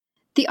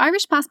The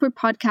Irish Passport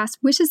podcast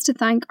wishes to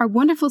thank our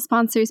wonderful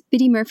sponsors,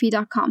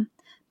 biddymurphy.com.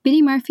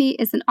 Biddy Murphy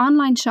is an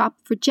online shop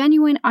for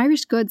genuine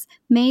Irish goods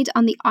made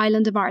on the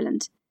island of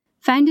Ireland.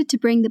 Founded to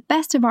bring the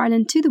best of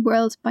Ireland to the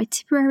world by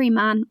Tipperary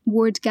man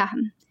Ward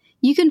Gahan.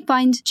 You can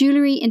find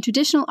jewellery in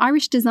traditional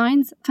Irish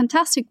designs,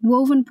 fantastic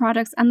woven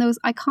products and those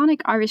iconic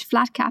Irish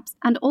flat caps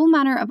and all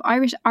manner of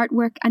Irish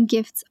artwork and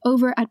gifts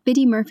over at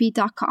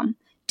biddymurphy.com.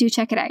 Do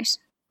check it out.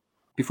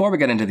 Before we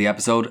get into the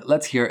episode,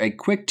 let's hear a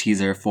quick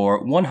teaser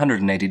for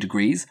 180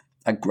 Degrees,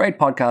 a great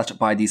podcast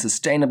by the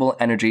Sustainable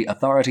Energy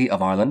Authority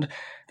of Ireland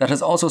that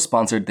has also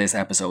sponsored this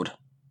episode.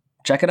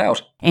 Check it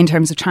out. In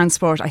terms of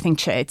transport, I think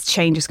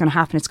change is going to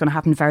happen. It's going to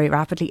happen very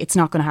rapidly. It's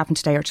not going to happen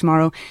today or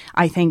tomorrow.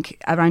 I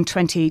think around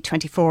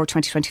 2024,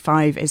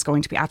 2025 is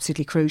going to be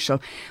absolutely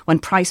crucial. When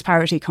price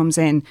parity comes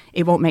in,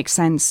 it won't make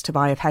sense to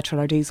buy a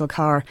petrol or diesel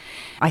car.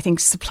 I think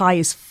supply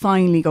is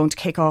finally going to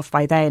kick off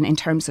by then in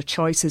terms of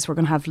choices. We're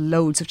going to have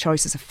loads of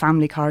choices of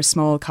family cars,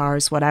 small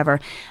cars,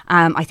 whatever.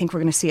 I think we're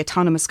going to see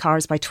autonomous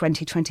cars by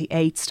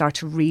 2028 start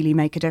to really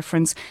make a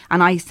difference.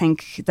 And I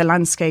think the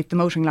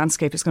motoring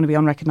landscape is going to be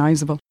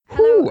unrecognisable.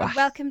 Hello, and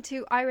welcome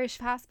to Irish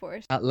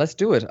Passport. Let's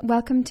do it.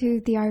 Welcome to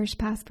the Irish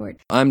Passport.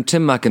 I'm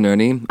Tim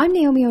McInerney. I'm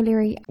Naomi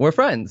O'Leary. We're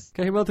friends.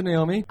 Okay, well to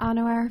Naomi.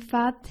 Anwar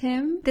Fad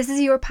Tim. This is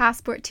your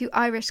passport to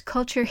Irish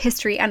culture,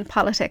 history and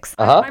politics.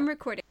 I'm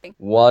recording.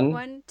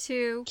 One,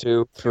 two,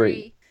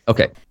 three.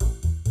 Okay.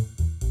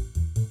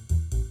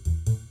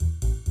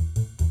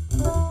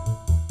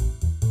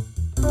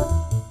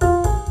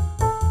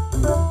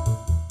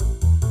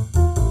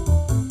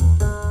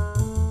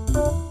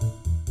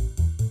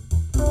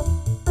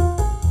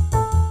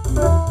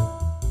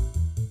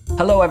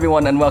 Hello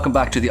everyone and welcome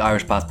back to the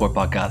Irish Passport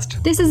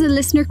podcast. This is a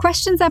listener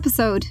questions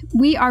episode.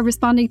 We are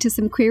responding to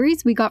some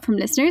queries we got from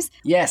listeners.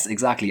 Yes,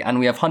 exactly, and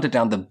we have hunted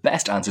down the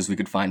best answers we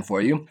could find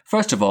for you.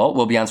 First of all,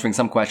 we'll be answering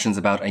some questions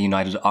about a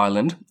united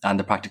Ireland and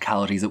the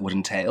practicalities it would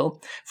entail.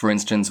 For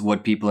instance,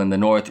 would people in the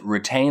north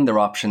retain their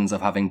options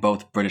of having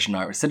both British and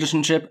Irish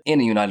citizenship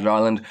in a united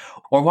Ireland,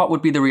 or what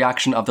would be the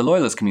reaction of the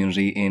loyalist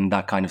community in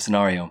that kind of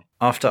scenario?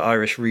 After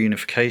Irish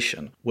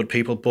reunification, would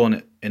people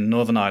born in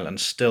Northern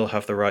Ireland still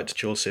have the right to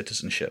dual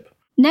citizenship?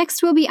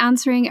 Next, we'll be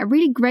answering a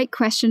really great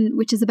question,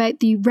 which is about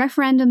the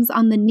referendums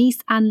on the Nice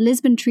and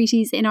Lisbon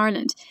treaties in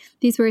Ireland.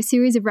 These were a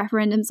series of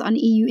referendums on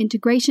EU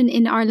integration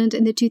in Ireland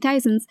in the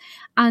 2000s,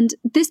 and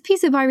this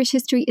piece of Irish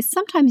history is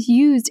sometimes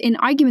used in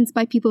arguments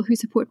by people who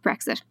support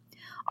Brexit.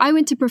 I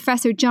went to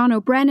Professor John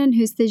O'Brennan,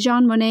 who's the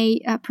Jean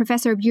Monnet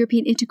Professor of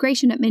European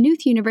Integration at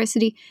Maynooth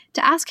University,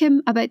 to ask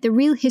him about the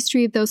real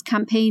history of those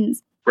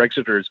campaigns.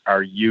 Brexiters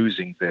are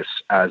using this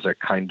as a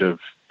kind of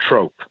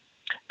trope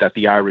that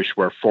the Irish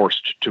were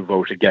forced to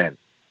vote again.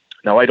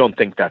 Now, I don't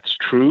think that's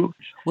true.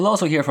 We'll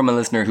also hear from a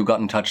listener who got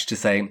in touch to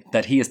say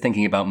that he is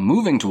thinking about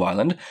moving to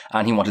Ireland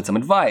and he wanted some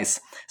advice.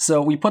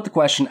 So we put the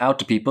question out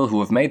to people who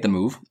have made the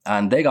move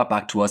and they got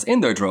back to us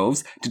in their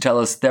droves to tell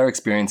us their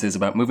experiences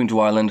about moving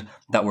to Ireland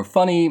that were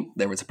funny,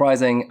 they were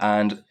surprising,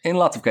 and in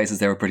lots of cases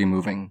they were pretty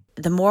moving.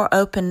 The more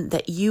open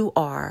that you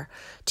are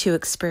to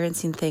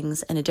experiencing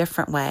things in a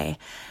different way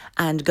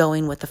and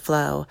going with the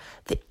flow,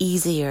 the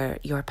easier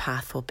your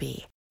path will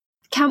be.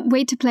 Can't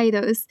wait to play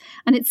those.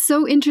 And it's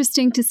so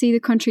interesting to see the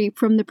country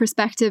from the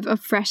perspective of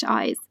fresh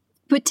eyes.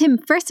 But Tim,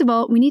 first of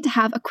all, we need to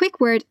have a quick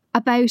word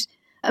about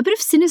a bit of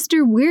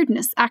sinister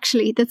weirdness,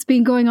 actually, that's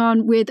been going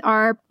on with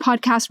our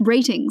podcast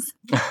ratings.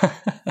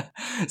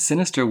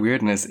 Sinister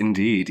weirdness,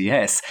 indeed,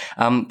 yes.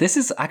 This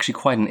is actually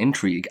quite an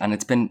intrigue, and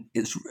it's been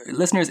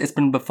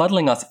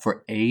befuddling us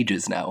for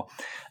ages now.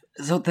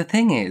 So the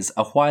thing is,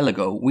 a while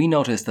ago, we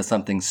noticed that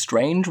something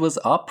strange was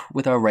up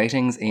with our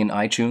ratings in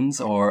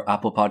iTunes or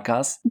Apple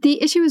Podcasts.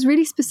 The issue is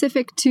really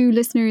specific to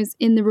listeners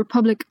in the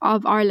Republic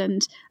of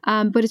Ireland,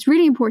 but it's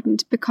really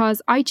important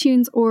because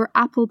iTunes or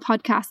Apple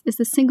Podcasts is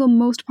the single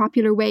most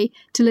popular way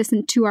to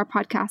listen to our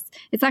podcasts.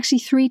 It's actually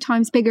 3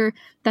 times bigger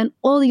than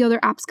all the other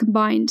apps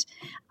combined.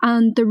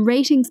 And the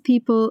ratings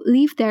people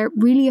leave there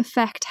really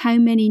affect how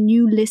many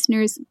new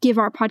listeners give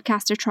our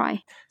podcast a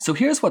try. So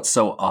here's what's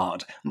so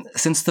odd.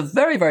 Since the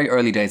very, very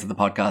early days of the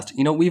podcast,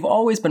 we've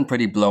always been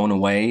pretty blown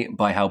away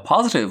by how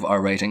positive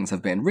our ratings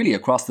have been, really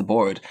across the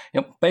board.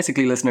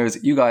 Basically,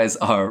 listeners, you guys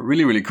are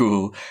really, really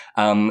cool.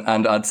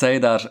 And I'd say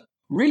that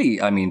really,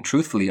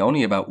 truthfully,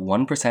 only about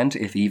 1%,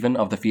 if even,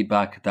 of the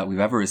feedback that we've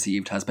ever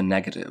received has been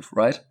negative,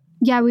 right?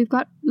 Yeah, we've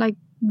got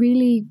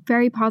really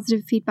very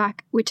positive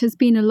feedback, which has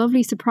been a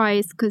lovely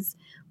surprise because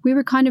we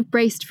were kind of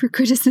braced for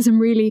criticism,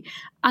 really.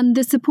 And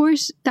the support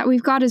that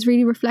we've got is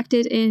really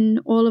reflected in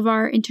all of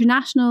our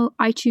international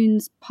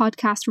iTunes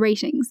podcast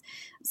ratings.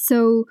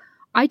 So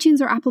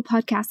iTunes or Apple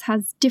Podcasts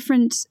has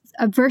different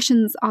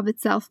versions of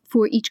itself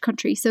for each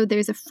country. So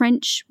there's a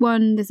French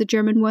one, there's a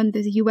German one,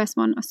 there's a US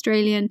one,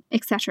 Australian,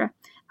 etc.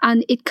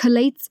 And it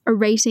collates a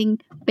rating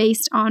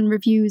based on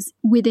reviews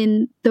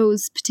within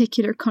those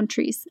particular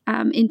countries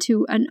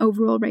into an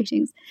overall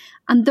ratings.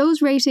 And those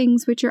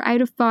ratings, which are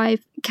out of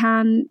 5,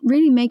 can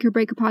really make or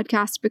break a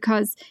podcast,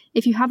 because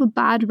if you have a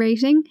bad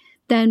rating,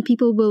 then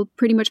people will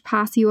pretty much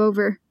pass you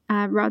over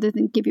rather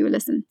than give you a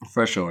listen.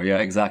 For sure, yeah,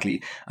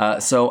 exactly.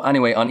 So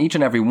anyway, on each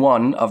and every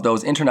one of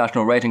those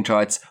international rating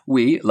charts,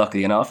 we,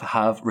 luckily enough,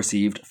 have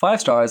received 5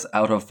 stars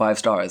out of 5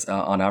 stars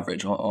on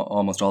average,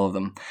 almost all of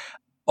them.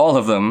 All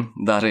of them,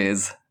 that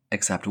is,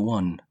 except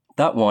one.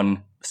 That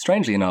one,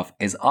 strangely enough,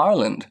 is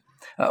Ireland.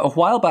 A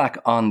while back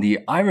on the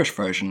Irish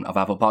version of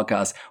Apple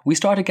Podcasts, we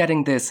started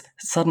getting this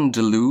sudden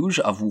deluge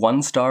of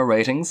 1-star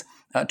ratings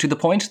to the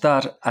point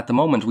that at the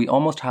moment we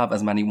almost have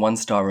as many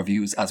 1-star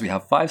reviews as we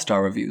have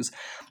 5-star reviews.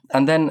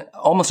 And then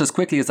almost as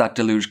quickly as that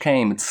deluge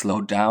came, it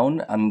slowed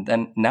down, and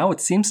then now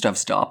it seems to have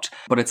stopped,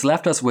 but it's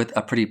left us with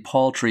a pretty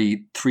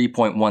paltry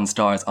 3.1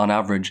 stars on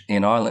average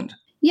in Ireland.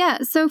 Yeah,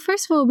 so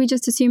first of all, we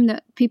just assumed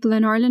that people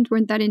in Ireland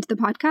weren't that into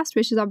the podcast,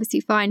 which is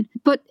obviously fine.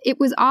 But it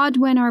was odd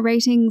when our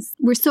ratings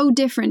were so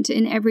different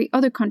in every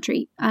other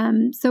country.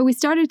 So we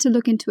started to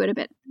look into it a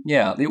bit.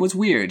 Yeah, it was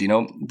weird,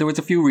 There was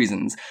a few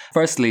reasons.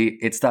 Firstly,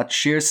 it's that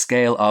sheer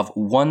scale of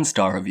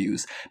 1-star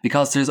reviews,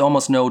 because there's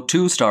almost no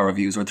 2-star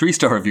reviews or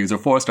 3-star reviews or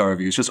 4-star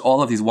reviews, just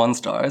all of these 1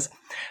 stars.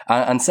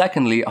 And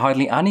secondly,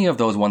 hardly any of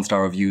those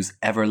 1-star reviews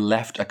ever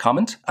left a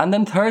comment. And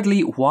then thirdly,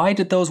 why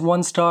did those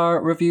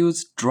 1-star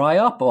reviews dry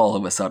up all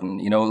of a sudden?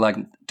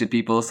 Did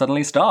people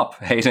suddenly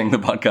stop hating the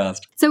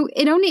podcast? So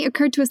it only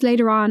occurred to us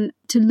later on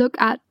to look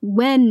at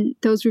when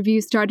those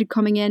reviews started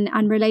coming in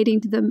and relating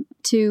to them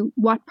to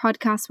what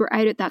podcasts were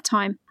out at that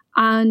time.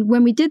 And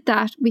when we did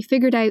that, we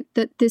figured out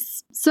that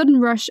this sudden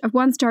rush of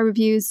 1-star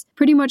reviews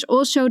pretty much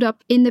all showed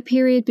up in the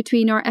period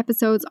between our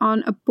episodes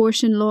on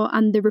abortion law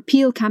and the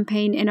repeal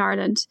campaign in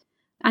Ireland.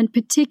 And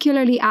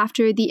particularly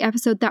after the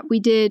episode that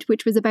we did,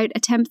 which was about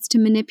attempts to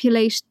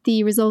manipulate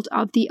the result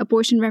of the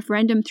abortion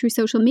referendum through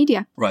social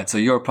media. Right, so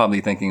you're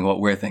probably thinking what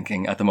we're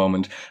thinking at the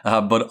moment,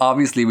 but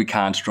obviously we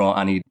can't draw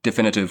any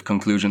definitive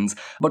conclusions.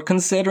 But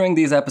considering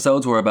these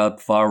episodes were about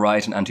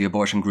far-right and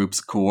anti-abortion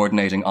groups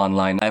coordinating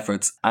online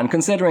efforts, and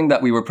considering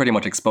that we were pretty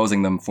much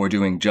exposing them for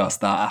doing just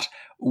that,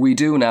 we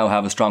do now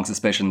have a strong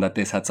suspicion that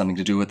this had something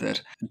to do with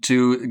it.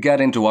 To get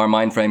into our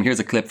mind frame, here's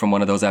a clip from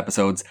one of those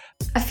episodes.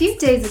 A few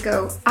days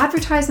ago,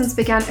 advertisements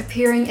began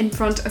appearing in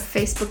front of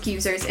Facebook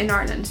users in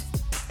Ireland.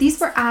 These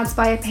were ads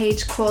by a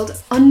page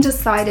called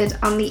Undecided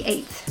on the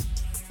 8th.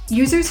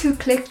 Users who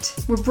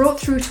clicked were brought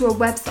through to a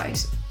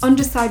website,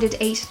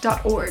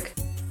 undecided8.org.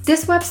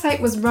 This website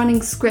was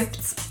running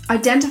scripts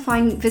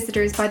identifying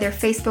visitors by their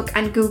Facebook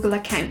and Google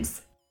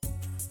accounts.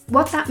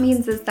 What that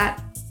means is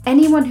that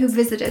anyone who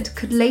visited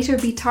could later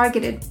be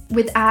targeted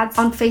with ads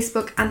on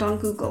Facebook and on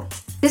Google.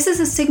 This is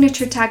a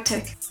signature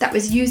tactic that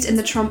was used in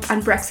the Trump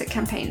and Brexit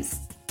campaigns.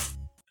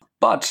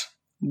 But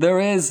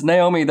there is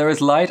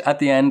light at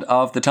the end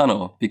of the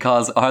tunnel,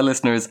 because our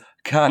listeners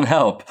can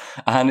help,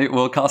 and it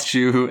will cost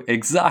you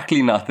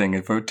exactly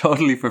nothing,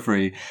 totally for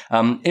free.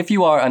 If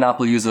you are an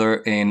Apple user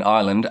in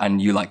Ireland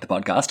and you like the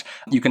podcast,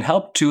 you can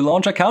help to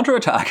launch a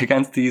counterattack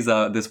against this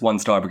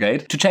 1-star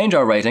brigade. To change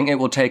our rating, it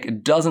will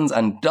take dozens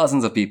and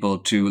dozens of people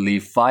to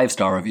leave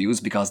 5-star reviews,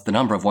 because the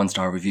number of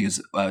 1-star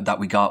reviews that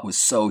we got was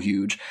so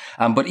huge.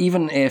 But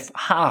even if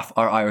half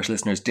our Irish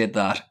listeners did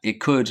that, it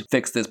could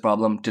fix this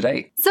problem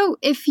today. So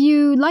if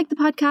you like the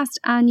podcast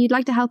and you'd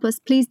like to help us,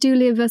 please do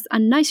leave us a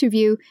nice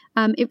review.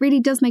 It really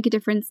does make a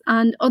difference,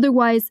 and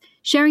otherwise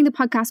sharing the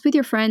podcast with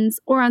your friends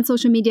or on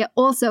social media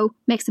also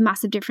makes a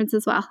massive difference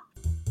as well.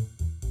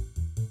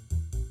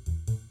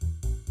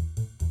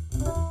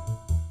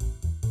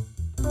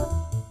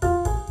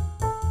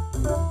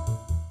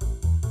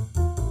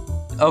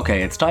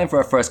 Okay, it's time for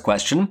our first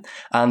question,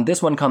 and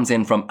this one comes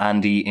in from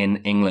Andy in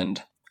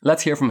England.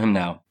 Let's hear from him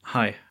now.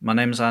 Hi, my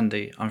name's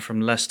Andy. I'm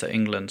from Leicester,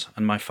 England,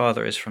 and my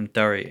father is from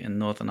Derry in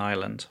Northern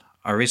Ireland.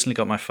 I recently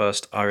got my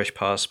first Irish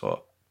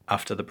passport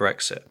after the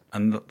Brexit,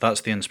 and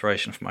that's the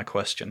inspiration for my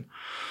question.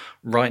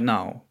 Right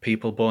now,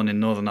 people born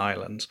in Northern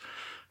Ireland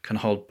can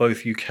hold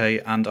both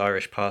UK and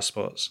Irish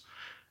passports.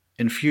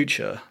 In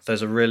future,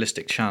 there's a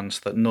realistic chance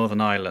that Northern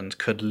Ireland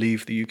could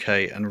leave the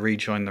UK and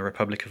rejoin the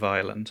Republic of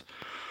Ireland.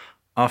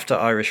 After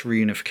Irish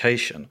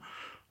reunification,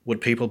 would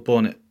people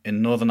born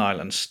in Northern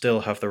Ireland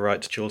still have the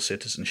right to dual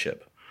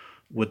citizenship?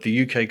 Would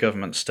the UK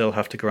government still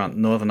have to grant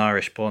Northern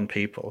Irish-born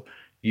people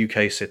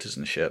UK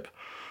citizenship?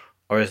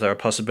 Or is there a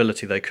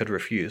possibility they could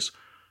refuse?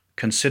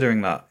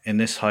 Considering that, in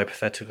this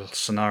hypothetical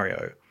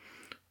scenario,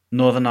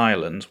 Northern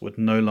Ireland would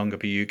no longer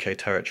be UK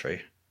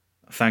territory.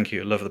 Thank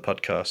you. Love the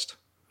podcast.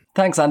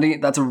 Thanks, Andy.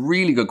 That's a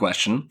really good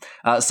question.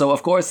 So,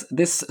 of course,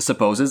 this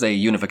supposes a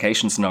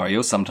unification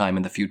scenario sometime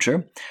in the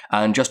future.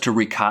 And just to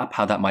recap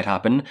how that might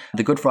happen,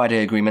 the Good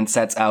Friday Agreement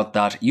sets out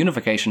that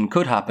unification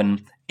could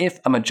happen if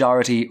a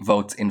majority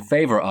votes in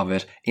favour of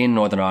it in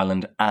Northern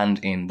Ireland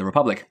and in the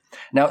Republic.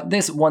 Now,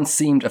 this once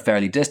seemed a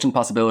fairly distant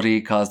possibility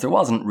because there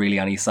wasn't really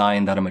any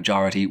sign that a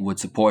majority would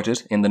support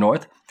it in the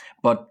North.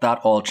 But that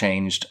all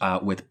changed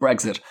with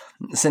Brexit.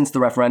 Since the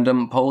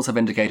referendum, polls have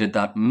indicated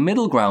that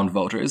middle ground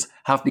voters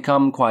have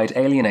become quite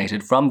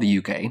alienated from the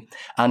UK,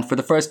 and for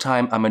the first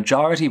time, a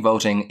majority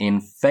voting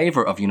in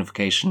favour of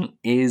unification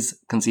is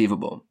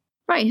conceivable.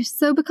 Right,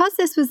 so because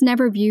this was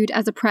never viewed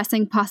as a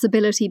pressing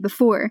possibility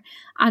before,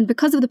 and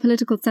because of the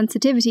political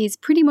sensitivities,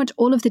 pretty much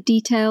all of the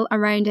detail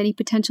around any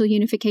potential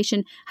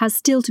unification has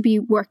still to be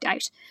worked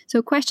out.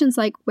 So questions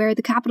like where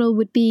the capital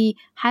would be,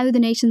 how the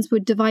nations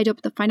would divide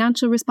up the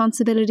financial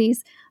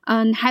responsibilities,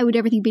 and how would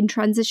everything be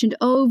transitioned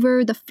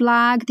over, the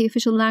flag, the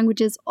official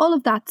languages, all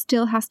of that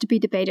still has to be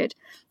debated.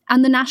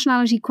 And the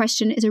nationality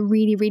question is a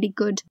really, really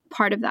good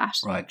part of that.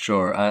 Right,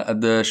 sure.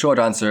 The short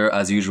answer,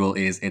 as usual,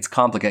 is it's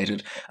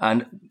complicated.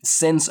 And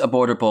since a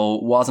border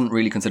poll wasn't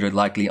really considered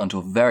likely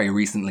until very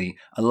recently,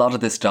 a lot of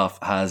this stuff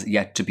has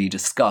yet to be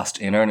discussed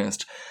in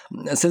earnest.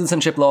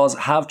 Citizenship laws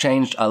have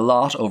changed a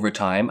lot over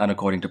time and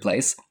according to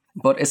place.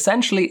 But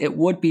essentially, it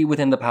would be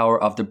within the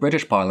power of the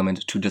British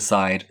Parliament to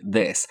decide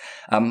this.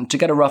 To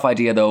get a rough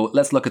idea, though,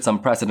 let's look at some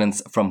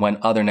precedents from when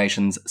other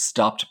nations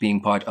stopped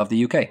being part of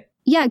the UK.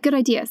 Yeah, good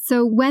idea.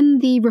 So when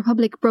the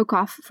Republic broke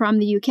off from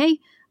the UK,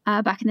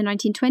 back in the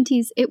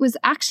 1920s, it was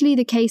actually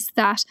the case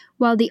that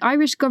while the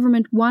Irish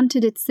government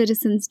wanted its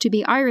citizens to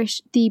be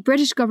Irish, the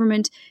British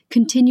government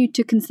continued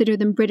to consider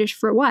them British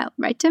for a while,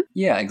 right, Tim?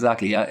 Yeah,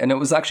 exactly. And it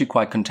was actually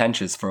quite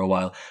contentious for a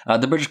while.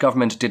 The British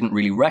government didn't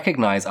really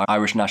recognise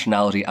Irish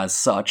nationality as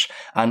such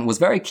and was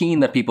very keen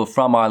that people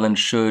from Ireland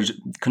should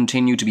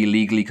continue to be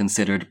legally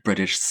considered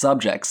British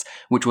subjects,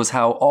 which was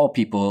how all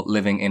people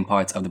living in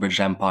parts of the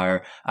British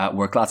Empire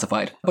were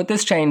classified. But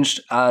this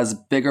changed as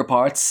bigger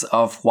parts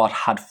of what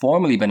had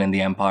formerly been in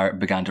the empire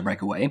began to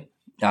break away.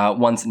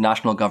 Once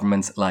national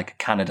governments like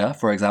Canada,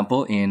 for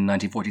example, in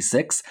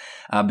 1946,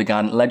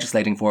 began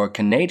legislating for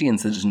Canadian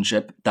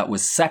citizenship that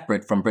was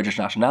separate from British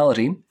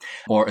nationality,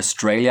 or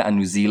Australia and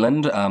New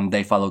Zealand,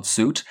 they followed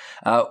suit,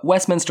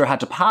 Westminster had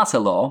to pass a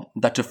law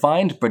that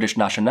defined British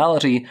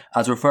nationality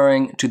as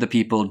referring to the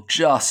people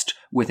just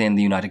within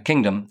the United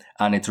Kingdom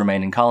and its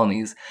remaining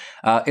colonies.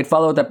 It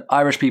followed that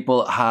Irish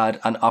people had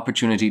an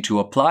opportunity to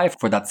apply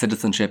for that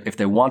citizenship if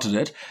they wanted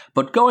it,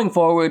 but going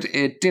forward,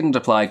 it didn't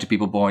apply to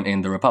people born in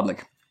the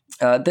Republic.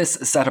 This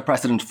set a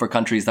precedent for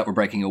countries that were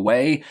breaking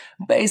away,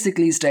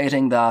 basically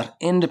stating that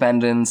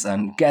independence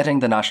and getting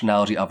the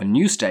nationality of a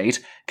new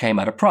state came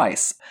at a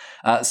price.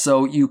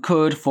 So you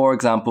could, for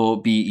example,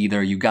 be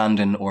either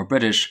Ugandan or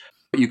British,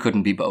 but you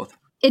couldn't be both.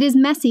 It is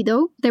messy,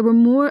 though. There were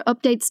more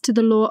updates to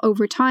the law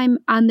over time,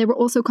 and there were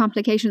also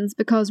complications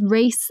because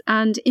race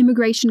and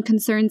immigration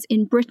concerns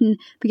in Britain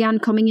began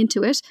coming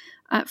into it.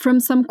 From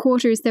some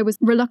quarters, there was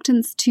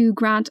reluctance to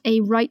grant a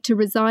right to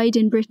reside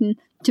in Britain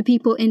to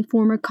people in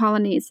former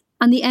colonies.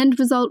 And the end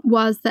result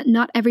was that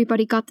not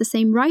everybody got the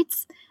same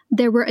rights.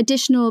 There were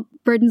additional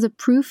burdens of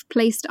proof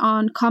placed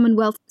on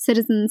Commonwealth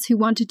citizens who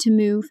wanted to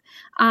move.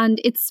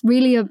 And it's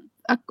really a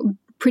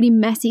pretty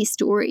messy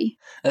story.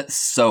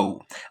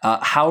 So,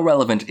 how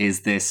relevant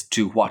is this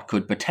to what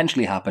could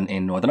potentially happen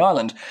in Northern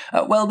Ireland?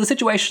 Well, the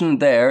situation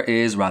there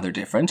is rather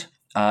different.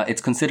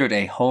 It's considered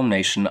a home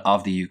nation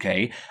of the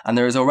UK, and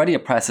there is already a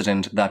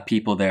precedent that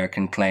people there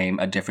can claim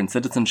a different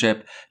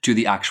citizenship to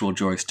the actual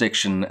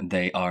jurisdiction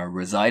they are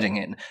residing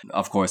in.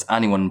 Of course,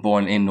 anyone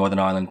born in Northern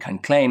Ireland can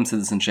claim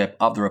citizenship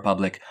of the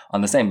Republic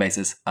on the same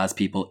basis as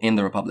people in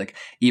the Republic,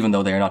 even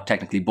though they are not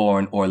technically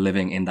born or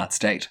living in that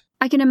state.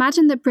 I can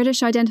imagine that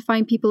British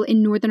identifying people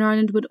in Northern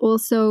Ireland would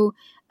also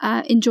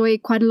enjoy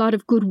quite a lot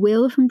of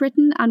goodwill from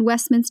Britain and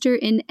Westminster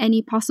in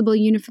any possible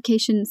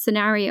unification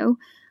scenario.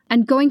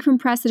 And going from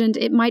precedent,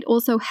 it might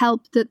also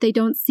help that they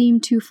don't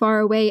seem too far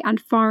away and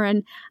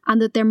foreign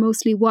and that they're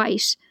mostly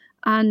white.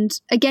 And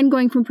again,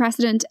 going from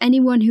precedent,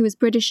 anyone who is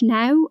British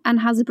now and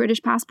has a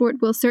British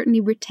passport will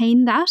certainly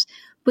retain that.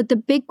 But the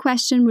big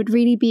question would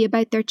really be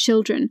about their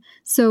children.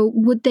 So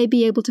would they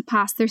be able to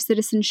pass their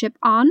citizenship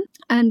on?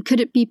 And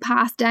could it be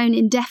passed down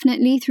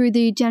indefinitely through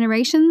the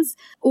generations?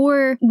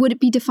 Or would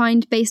it be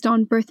defined based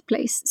on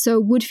birthplace?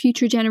 So would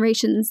future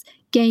generations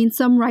gain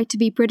some right to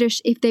be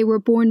British if they were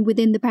born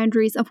within the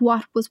boundaries of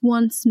what was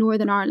once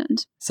Northern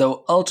Ireland?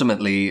 So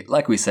ultimately,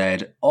 like we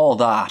said, all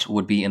that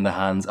would be in the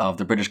hands of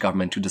the British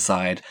government to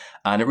decide,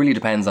 and it really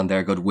depends on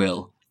their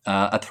goodwill.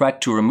 A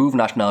threat to remove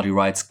nationality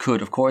rights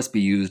could, of course,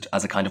 be used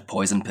as a kind of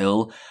poison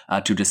pill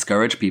to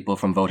discourage people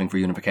from voting for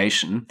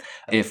unification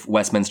if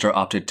Westminster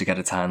opted to get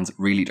its hands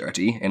really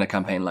dirty in a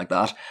campaign like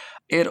that.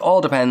 It all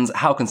depends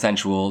how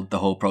consensual the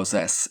whole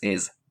process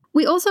is.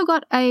 We also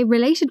got a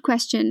related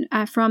question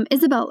from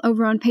Isabel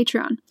over on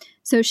Patreon.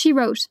 So she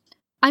wrote,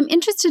 I'm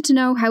interested to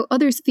know how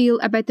others feel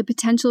about the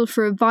potential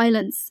for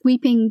violence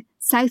sweeping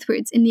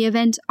southwards in the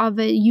event of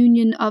a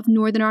union of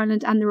Northern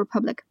Ireland and the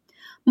Republic.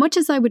 Much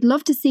as I would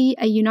love to see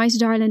a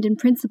united Ireland in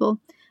principle,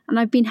 and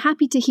I've been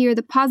happy to hear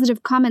the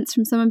positive comments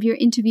from some of your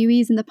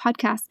interviewees in the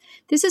podcast,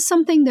 this is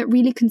something that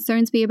really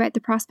concerns me about the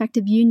prospect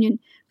of union,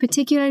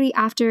 particularly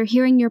after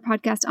hearing your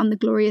podcast on the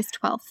Glorious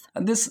 12th.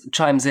 And this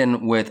chimes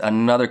in with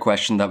another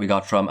question that we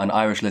got from an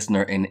Irish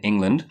listener in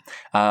England.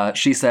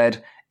 She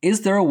said,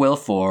 is there a will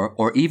for,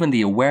 or even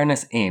the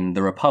awareness in,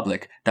 the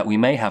Republic that we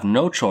may have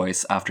no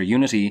choice after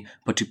unity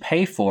but to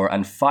pay for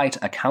and fight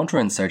a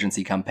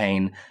counterinsurgency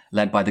campaign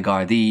led by the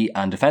Gardaí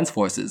and Defence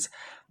Forces?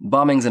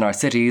 Bombings in our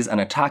cities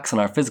and attacks on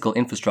our physical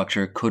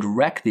infrastructure could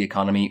wreck the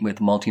economy, with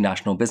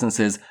multinational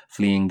businesses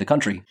fleeing the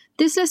country.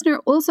 This listener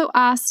also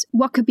asked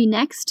what could be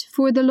next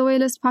for the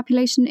loyalist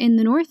population in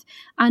the north,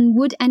 and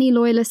would any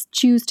loyalists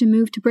choose to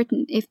move to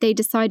Britain if they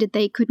decided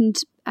they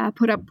couldn't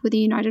put up with a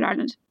united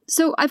Ireland?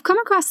 So I've come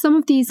across some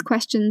of these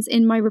questions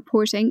in my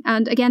reporting,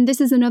 and again,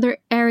 this is another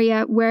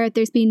area where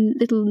there's been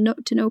little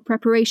to no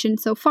preparation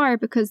so far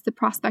because the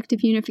prospect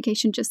of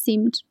unification just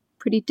seemed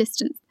pretty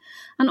distant.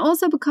 And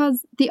also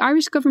because the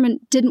Irish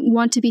government didn't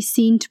want to be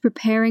seen to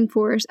preparing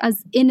for it,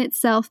 as in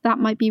itself that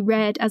might be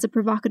read as a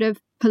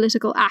provocative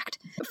political act.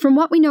 From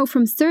what we know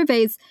from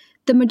surveys,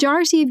 the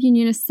majority of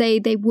unionists say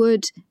they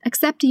would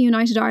accept a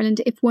united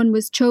Ireland if one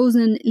was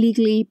chosen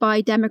legally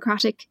by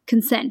democratic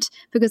consent,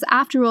 because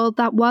after all,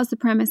 that was the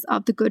premise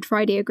of the Good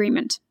Friday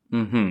Agreement.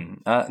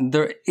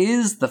 There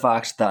is the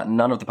fact that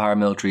none of the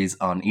paramilitaries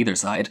on either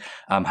side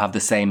have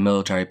the same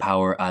military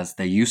power as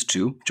they used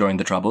to during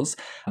the Troubles.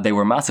 They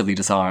were massively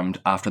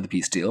disarmed after the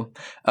peace deal.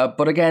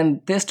 But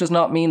again, this does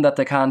not mean that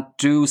they can't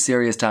do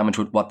serious damage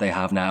with what they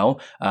have now,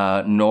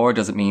 nor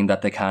does it mean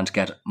that they can't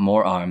get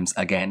more arms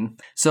again.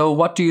 So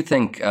what do you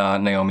think,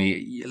 Naomi?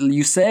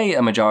 You say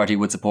a majority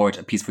would support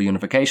a peaceful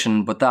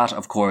unification, but that,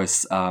 of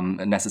course,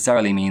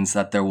 necessarily means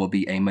that there will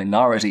be a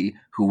minority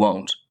who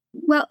won't.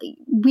 Well,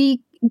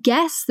 we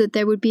guess that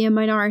there would be a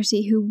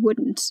minority who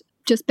wouldn't,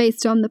 just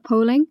based on the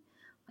polling.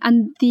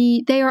 And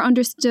they are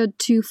understood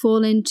to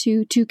fall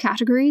into two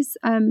categories,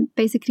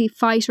 basically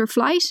fight or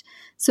flight.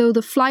 So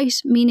the flight,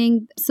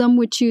 meaning some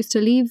would choose to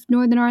leave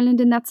Northern Ireland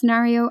in that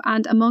scenario,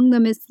 and among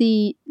them is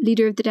the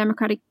leader of the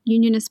Democratic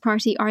Unionist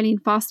Party, Arlene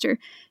Foster,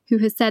 who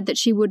has said that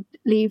she would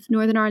leave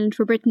Northern Ireland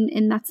for Britain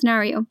in that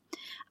scenario.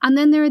 And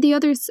then there are the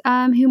others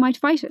who might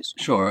fight it.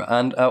 Sure.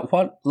 And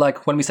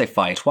when we say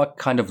fight, what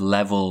kind of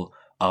level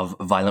of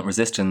violent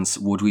resistance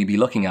would we be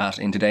looking at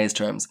in today's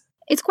terms?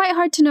 It's quite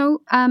hard to know.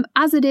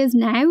 As it is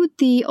now,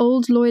 the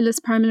old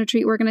loyalist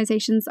paramilitary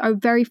organisations are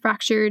very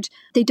fractured.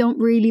 They don't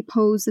really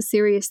pose a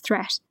serious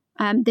threat.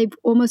 They've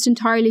almost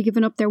entirely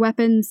given up their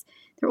weapons.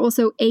 They're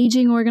also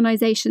ageing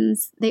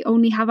organisations. They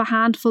only have a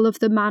handful of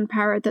the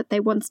manpower that they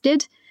once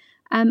did.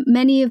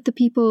 Many of the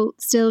people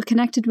still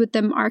connected with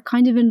them are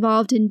kind of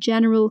involved in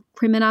general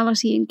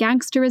criminality and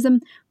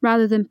gangsterism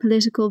rather than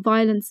political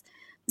violence.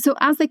 So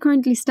as they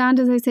currently stand,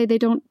 as I say, they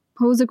don't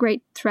pose a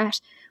great threat.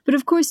 But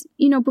of course,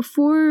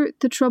 before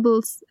the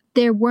Troubles,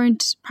 there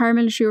weren't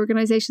paramilitary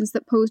organisations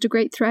that posed a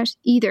great threat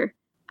either.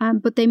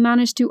 But they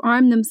managed to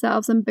arm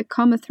themselves and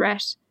become a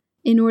threat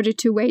in order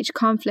to wage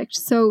conflict.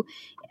 So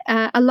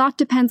a lot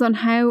depends on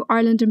how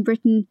Ireland and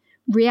Britain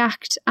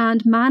react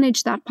and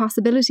manage that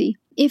possibility.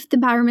 If the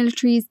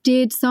paramilitaries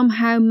did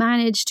somehow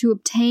manage to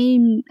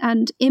obtain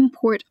and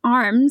import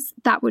arms,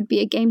 that would be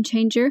a game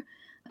changer.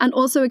 And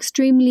also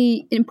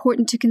extremely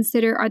important to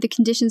consider are the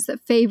conditions that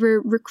favour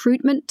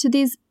recruitment to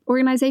these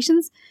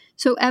organisations.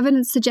 So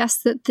evidence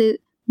suggests that the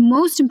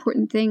most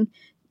important thing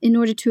in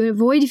order to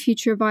avoid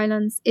future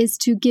violence is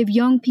to give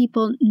young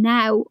people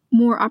now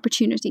more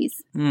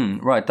opportunities.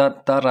 Right,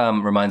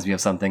 that reminds me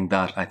of something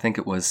that I think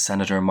it was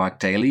Senator Mark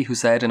Daly who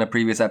said in a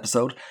previous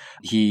episode.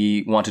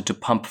 He wanted to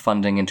pump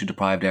funding into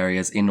deprived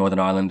areas in Northern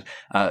Ireland,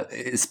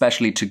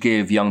 especially to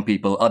give young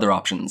people other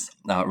options,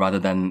 rather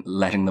than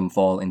letting them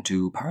fall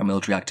into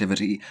paramilitary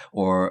activity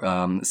or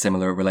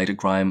similar related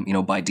crime,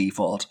 by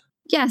default.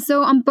 Yeah,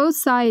 so on both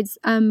sides,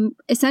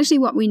 essentially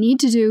what we need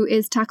to do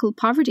is tackle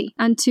poverty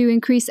and to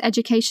increase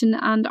education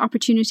and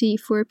opportunity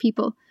for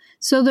people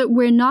so that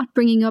we're not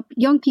bringing up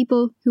young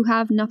people who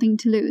have nothing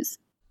to lose.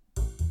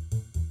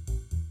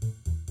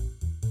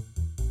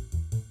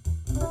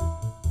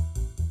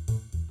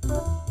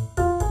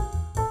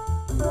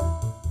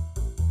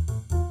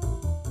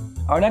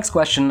 Our next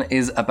question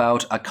is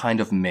about a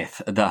kind of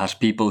myth that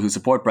people who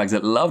support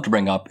Brexit love to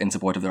bring up in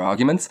support of their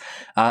arguments,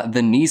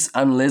 the Nice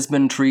and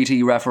Lisbon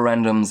Treaty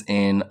referendums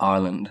in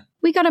Ireland.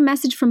 We got a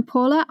message from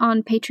Paula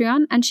on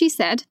Patreon, and she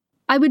said,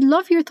 "I would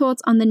love your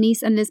thoughts on the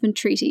Nice and Lisbon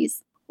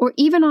treaties, or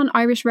even on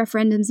Irish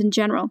referendums in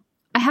general.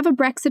 I have a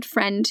Brexit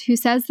friend who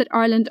says that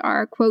Ireland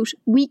are, quote,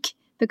 weak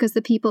because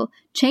the people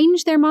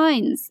change their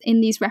minds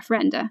in these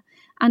referenda,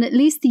 and at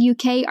least the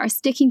UK are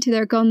sticking to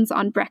their guns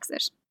on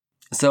Brexit."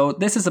 So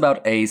this is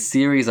about a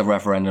series of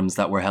referendums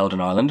that were held in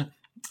Ireland.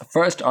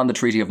 First on the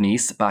Treaty of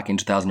Nice back in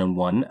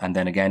 2001 and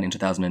then again in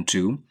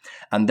 2002.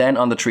 And then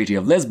on the Treaty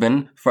of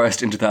Lisbon,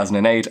 first in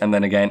 2008 and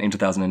then again in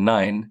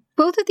 2009.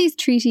 Both of these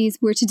treaties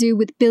were to do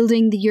with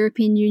building the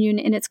European Union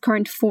in its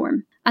current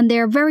form. And they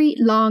are very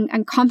long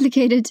and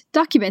complicated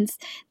documents.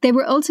 They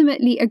were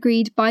ultimately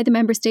agreed by the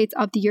member states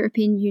of the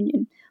European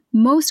Union.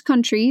 Most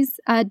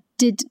countries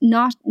did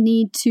not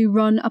need to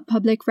run a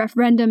public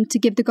referendum to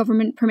give the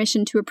government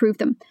permission to approve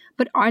them,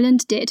 but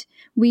Ireland did.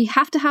 We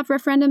have to have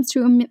referendums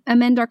to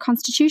amend our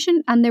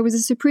constitution, and there was a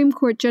Supreme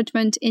Court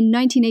judgment in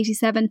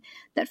 1987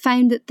 that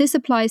found that this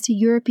applies to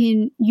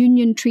European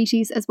Union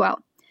treaties as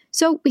well.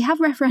 So we have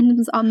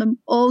referendums on them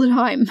all the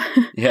time.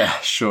 Yeah,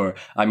 sure.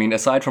 I mean,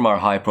 aside from our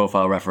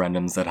high-profile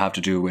referendums that have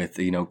to do with,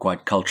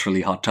 quite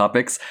culturally hot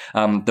topics,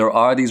 there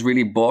are these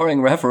really boring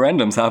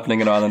referendums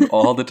happening in Ireland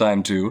all the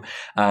time too.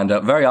 And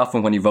very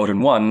often when you vote in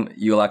one,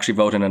 you'll actually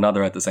vote in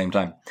another at the same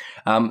time.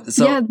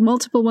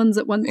 Multiple ones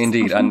at once.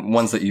 Indeed, and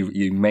ones that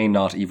you may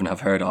not even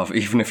have heard of,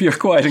 even if you're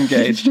quite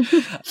engaged.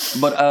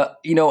 But,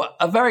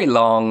 a very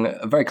long,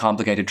 a very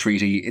complicated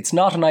treaty, it's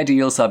not an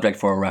ideal subject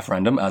for a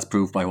referendum, as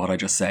proved by what I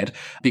just said,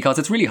 because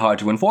it's really hard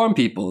to inform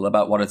people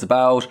about what it's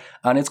about,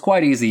 and it's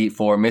quite easy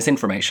for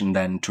misinformation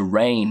then to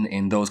reign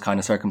in those kind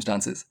of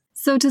circumstances.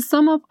 So to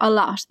sum up a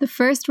lot, the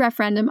first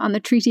referendum on the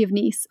Treaty of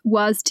Nice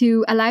was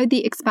to allow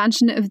the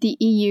expansion of the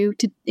EU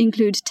to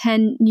include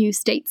 10 new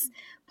states: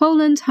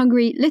 Poland,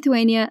 Hungary,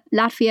 Lithuania,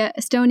 Latvia,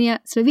 Estonia,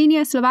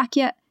 Slovenia,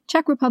 Slovakia,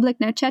 Czech Republic,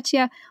 now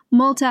Czechia,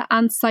 Malta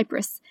and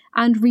Cyprus,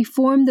 and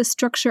reform the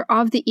structure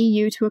of the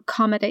EU to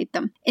accommodate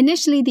them.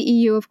 Initially, the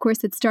EU, of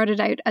course, had started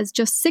out as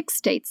just 6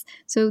 states,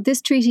 so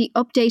this treaty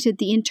updated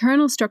the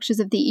internal structures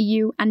of the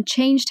EU and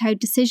changed how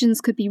decisions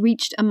could be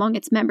reached among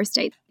its member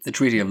states. The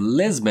Treaty of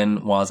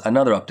Lisbon was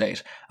another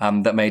update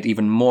that made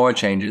even more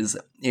changes.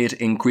 It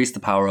increased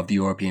the power of the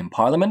European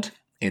Parliament.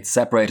 It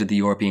separated the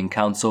European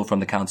Council from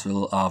the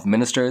Council of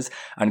Ministers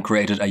and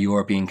created a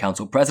European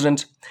Council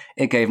President.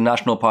 It gave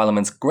national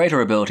parliaments greater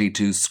ability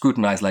to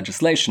scrutinise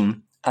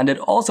legislation, and it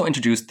also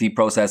introduced the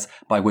process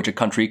by which a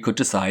country could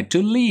decide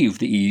to leave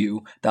the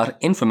EU, that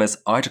infamous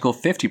Article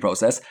 50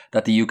 process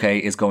that the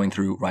UK is going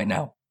through right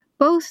now.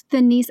 Both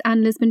the Nice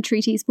and Lisbon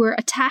treaties were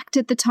attacked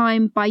at the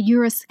time by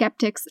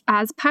Eurosceptics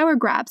as power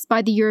grabs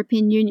by the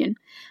European Union.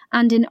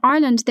 And in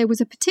Ireland, there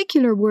was a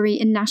particular worry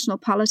in national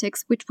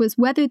politics, which was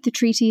whether the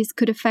treaties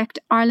could affect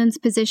Ireland's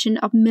position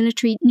of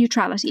military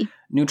neutrality.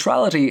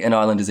 Neutrality in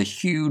Ireland is a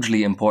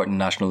hugely important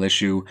national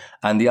issue,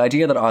 and the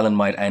idea that Ireland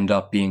might end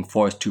up being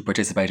forced to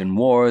participate in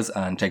wars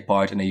and take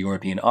part in a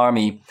European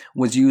army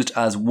was used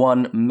as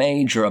one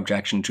major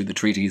objection to the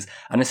treaties,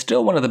 and is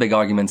still one of the big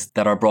arguments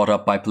that are brought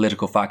up by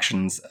political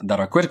factions that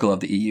are critical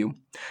of the EU.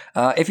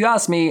 If you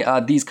ask me,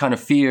 these kind of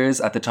fears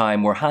at the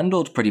time were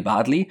handled pretty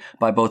badly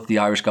by both the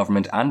Irish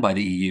government and by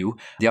the EU.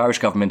 The Irish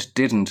government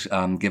didn't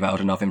give out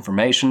enough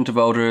information to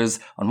voters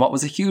on what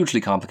was a hugely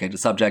complicated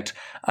subject,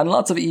 and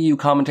lots of EU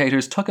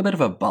commentators took a bit of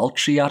a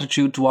balchy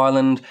attitude to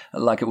Ireland,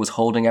 like it was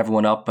holding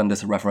everyone up and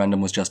this referendum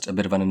was just a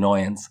bit of an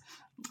annoyance.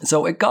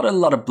 So it got a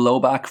lot of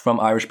blowback from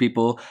Irish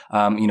people,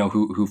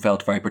 who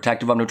felt very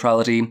protective of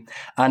neutrality.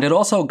 And it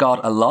also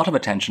got a lot of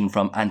attention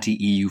from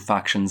anti-EU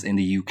factions in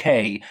the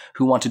UK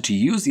who wanted to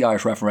use the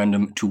Irish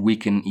referendum to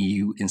weaken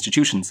EU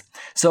institutions.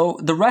 So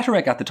the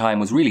rhetoric at the time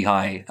was really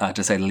high,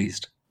 to say the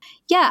least.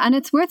 Yeah, and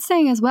it's worth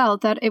saying as well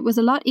that it was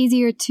a lot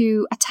easier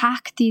to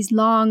attack these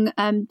long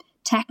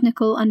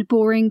technical and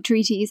boring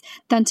treaties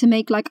than to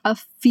make like a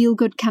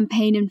feel-good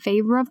campaign in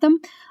favour of them.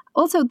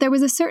 Also, there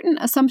was a certain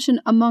assumption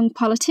among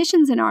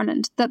politicians in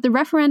Ireland that the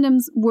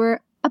referendums were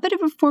a bit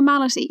of a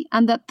formality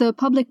and that the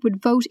public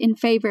would vote in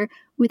favour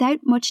without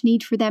much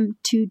need for them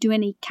to do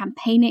any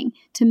campaigning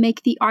to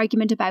make the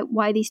argument about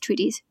why these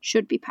treaties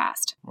should be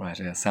passed. Right,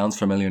 yeah, sounds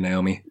familiar,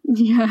 Naomi.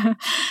 Yeah.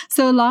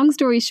 So long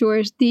story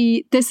short,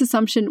 this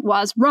assumption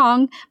was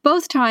wrong.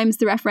 Both times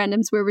the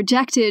referendums were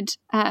rejected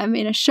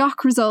in a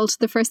shock result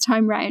the first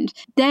time round.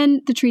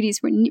 Then the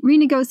treaties were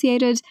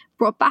renegotiated,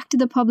 brought back to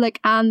the public,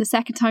 and the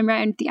second time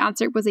round the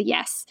answer was a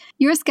yes.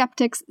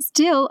 Eurosceptics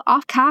still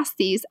offcast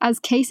these as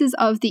cases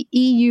of the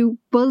EU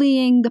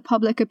bullying the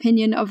public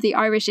opinion of the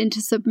Irish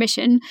into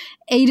submission,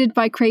 aided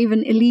by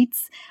craven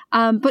elites.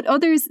 But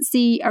others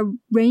see a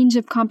range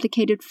of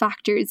complicated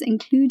factors,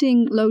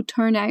 including low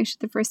turnout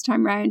the first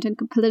time round and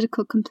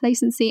political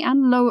complacency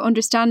and low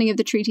understanding of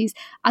the treaties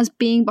as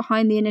being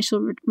behind the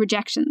initial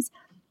rejections.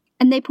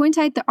 And they point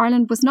out that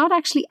Ireland was not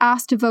actually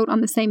asked to vote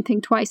on the same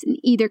thing twice in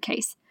either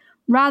case.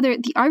 Rather,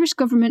 the Irish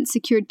government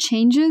secured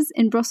changes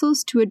in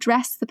Brussels to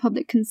address the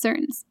public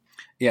concerns.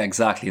 Yeah,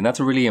 exactly. And that's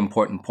a really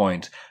important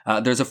point.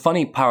 There's a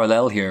funny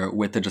parallel here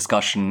with the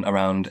discussion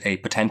around a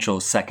potential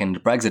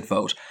second Brexit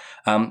vote.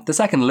 The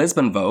second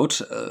Lisbon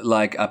vote,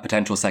 like a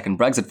potential second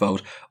Brexit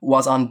vote,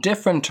 was on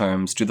different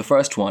terms to the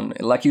first one.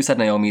 Like you said,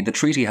 Naomi, the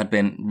treaty had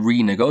been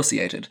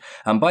renegotiated.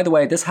 And by the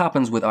way, this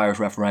happens with Irish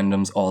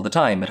referendums all the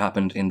time. It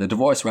happened in the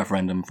divorce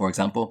referendum, for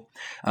example.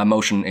 A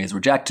motion is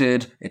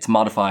rejected, it's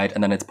modified,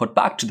 and then it's put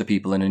back to the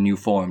people in a new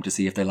form to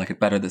see if they like it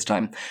better this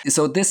time.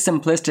 So this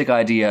simplistic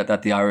idea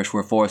that the Irish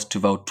were forced to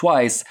vote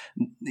twice,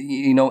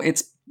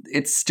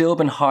 it's still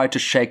been hard to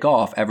shake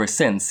off ever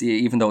since,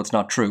 even though it's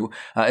not true,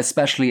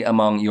 especially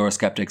among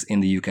Eurosceptics in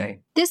the UK.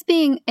 This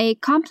being a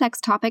complex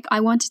topic, I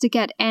wanted to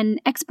get an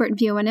expert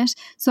view on it.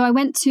 So I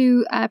went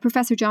to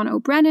Professor John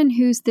O'Brennan,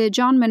 who's the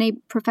John Monnet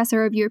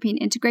Professor of European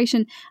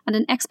Integration and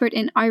an expert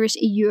in Irish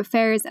EU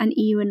affairs and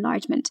EU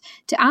enlargement,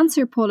 to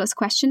answer Paula's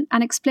question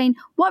and explain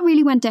what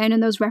really went down in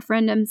those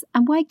referendums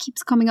and why it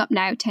keeps coming up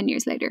now 10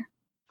 years later.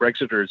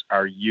 Brexiters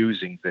are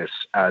using this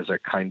as a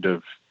kind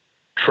of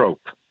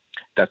trope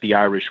that the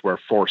Irish were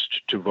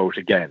forced to vote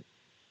again.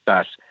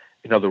 That,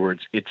 in other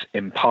words, it's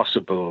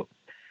impossible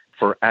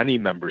for any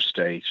member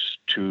state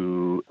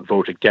to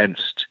vote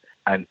against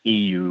an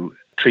EU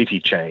treaty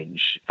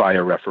change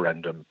via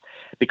referendum,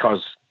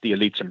 because the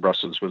elites in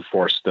Brussels will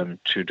force them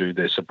to do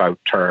this about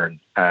turn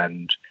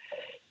and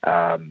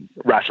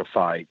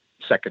ratify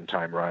second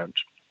time round.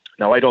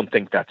 Now, I don't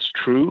think that's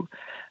true.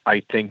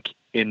 I think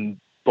in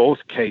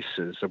both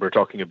cases that we're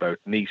talking about,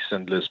 Nice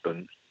and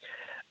Lisbon,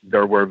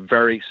 there were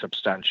very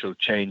substantial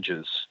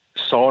changes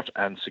sought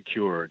and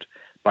secured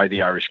by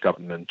the Irish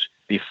government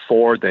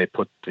before they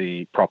put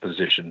the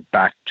proposition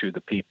back to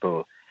the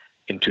people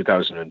in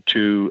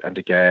 2002 and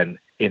again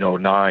in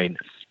 2009.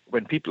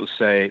 When people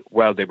say,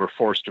 well, they were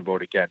forced to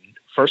vote again,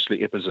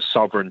 firstly, it was a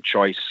sovereign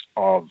choice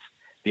of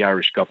the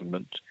Irish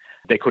government.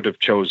 They could have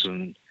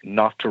chosen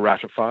not to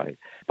ratify,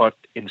 but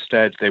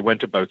instead they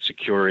went about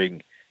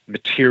securing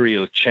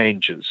material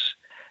changes.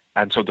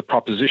 And so the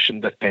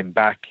proposition that came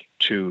back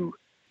to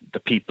the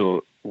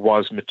people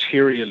was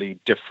materially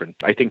different.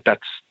 I think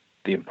that's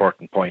the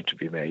important point to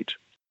be made.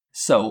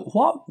 So,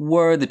 what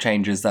were the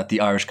changes that the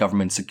Irish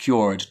government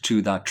secured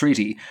to that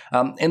treaty?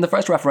 In the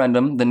first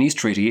referendum, the Nice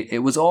Treaty, it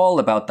was all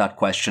about that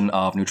question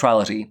of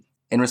neutrality.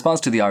 In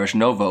response to the Irish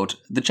no vote,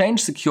 the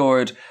change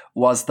secured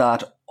was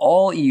that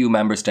all EU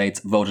member states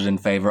voted in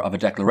favour of a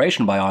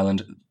declaration by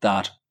Ireland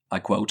that, I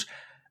quote,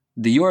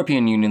 "The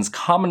European Union's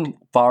common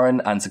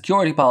foreign and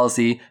security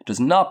policy does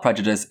not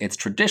prejudice its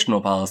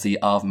traditional policy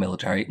of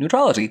military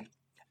neutrality.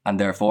 And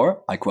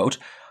therefore, I quote,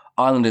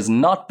 Ireland is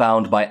not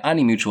bound by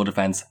any mutual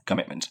defence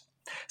commitment."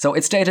 So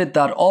it stated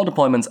that all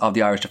deployments of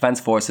the Irish Defence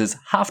Forces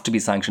have to be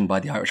sanctioned by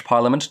the Irish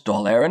Parliament.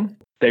 Dáil Éireann.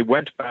 They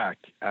went back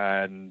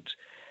and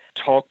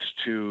talked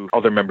to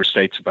other member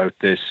states about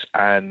this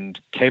and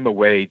came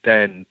away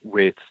then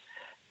with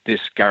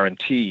this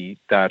guarantee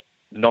that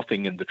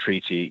nothing in the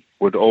treaty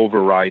would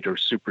override or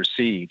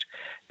supersede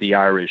the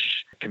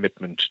Irish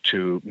commitment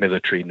to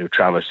military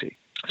neutrality.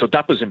 So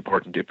that was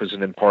important. It was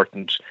an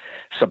important,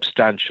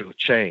 substantial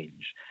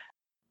change.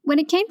 When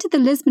it came to the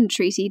Lisbon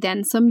Treaty,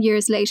 then some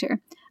years later,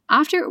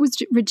 after it was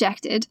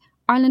rejected,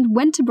 Ireland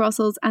went to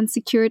Brussels and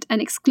secured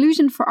an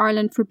exclusion for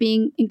Ireland for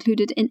being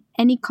included in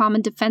any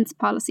common defence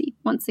policy,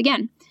 once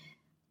again.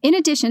 In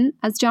addition,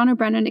 as John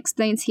O'Brennan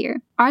explains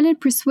here,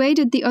 Ireland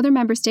persuaded the other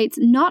member states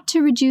not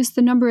to reduce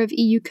the number of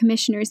EU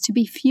commissioners to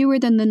be fewer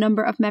than the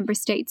number of member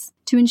states,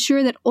 to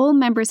ensure that all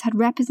members had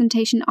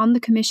representation on the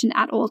Commission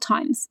at all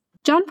times.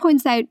 John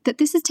points out that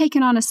this has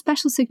taken on a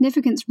special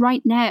significance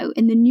right now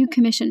in the new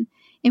Commission,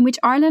 in which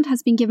Ireland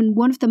has been given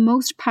one of the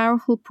most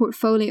powerful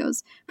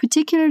portfolios,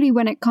 particularly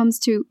when it comes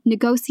to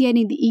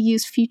negotiating the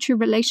EU's future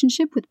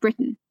relationship with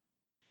Britain.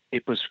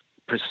 It was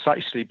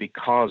precisely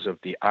because of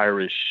the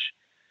Irish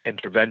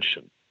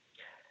intervention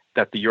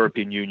that the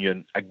European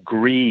Union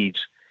agreed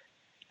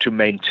to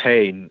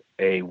maintain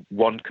a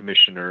one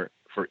commissioner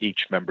for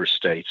each member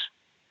state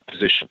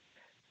position.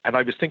 And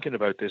I was thinking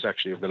about this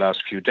actually over the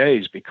last few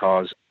days,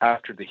 because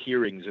after the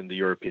hearings in the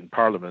European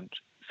Parliament,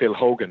 Phil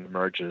Hogan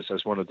emerges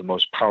as one of the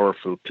most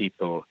powerful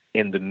people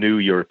in the new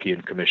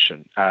European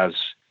Commission as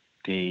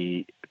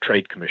the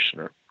Trade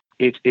Commissioner.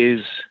 It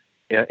is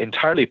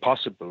entirely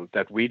possible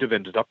that we'd have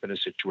ended up in a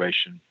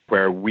situation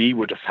where we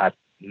would have had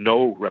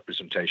no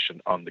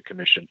representation on the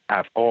Commission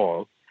at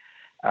all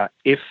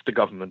if the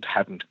government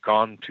hadn't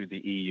gone to the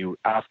EU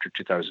after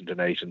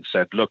 2008 and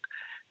said, look,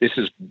 this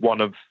is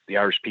one of the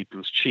Irish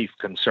people's chief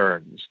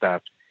concerns,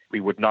 that we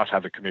would not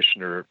have a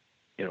commissioner,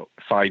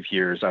 5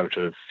 years out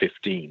of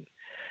 15.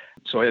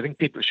 So I think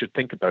people should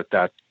think about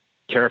that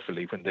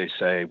carefully when they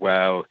say,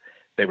 well,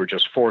 they were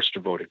just forced to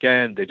vote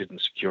again, they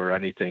didn't secure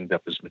anything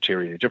that was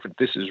materially different.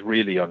 This is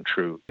really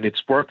untrue. And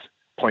it's worth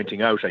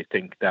pointing out, I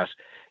think, that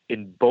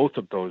in both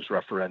of those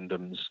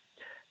referendums,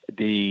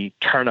 the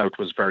turnout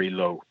was very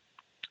low,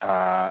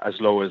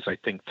 as low as, I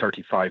think,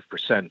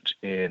 35%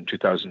 in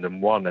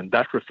 2001. And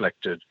that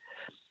reflected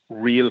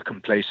real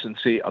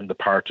complacency on the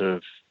part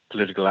of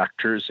political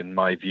actors, in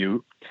my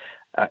view.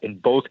 In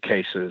both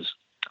cases,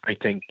 I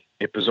think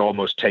it was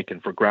almost taken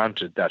for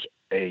granted that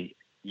a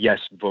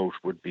yes vote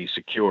would be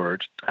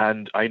secured.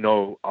 And I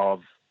know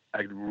of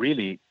a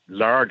really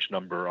large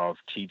number of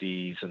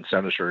TDs and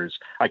senators,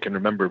 I can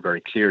remember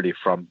very clearly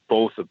from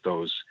both of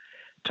those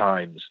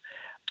times,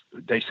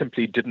 they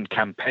simply didn't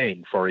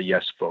campaign for a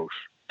yes vote.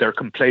 Their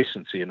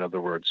complacency, in other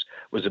words,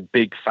 was a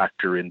big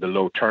factor in the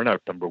low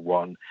turnout, number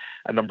one.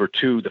 And number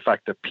two, the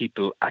fact that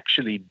people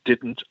actually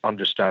didn't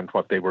understand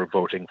what they were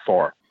voting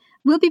for.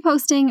 We'll be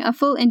posting a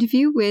full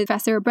interview with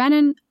Professor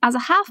O'Brennan as a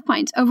half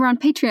pint over on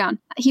Patreon.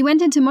 He went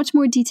into much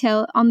more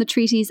detail on the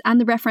treaties and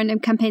the referendum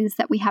campaigns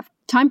that we have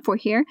time for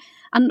here,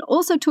 and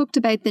also talked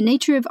about the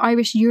nature of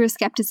Irish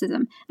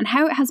Euroscepticism and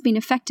how it has been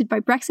affected by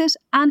Brexit,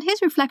 and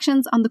his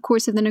reflections on the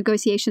course of the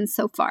negotiations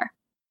so far.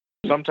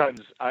 Sometimes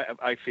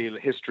I feel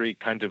history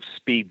kind of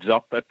speeds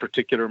up at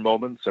particular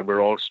moments, and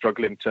we're all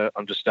struggling to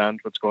understand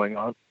what's going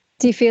on.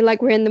 Do you feel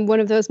like we're in one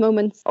of those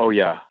moments? Oh,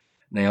 yeah.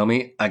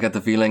 Naomi, I get the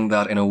feeling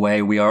that in a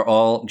way we are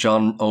all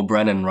John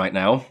O'Brennan right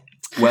now.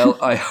 Well,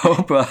 I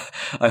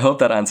hope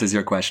that answers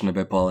your question a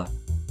bit, Paula.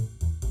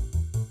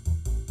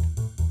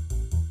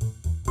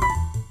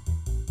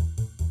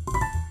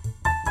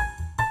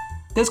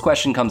 This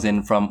question comes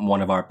in from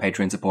one of our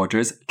Patreon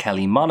supporters,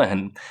 Kelly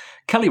Monaghan.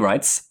 Kelly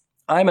writes,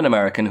 I'm an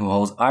American who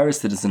holds Irish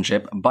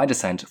citizenship by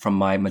descent from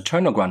my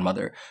maternal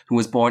grandmother, who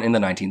was born in the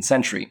 19th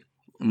century.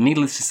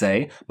 Needless to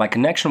say, my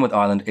connection with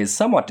Ireland is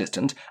somewhat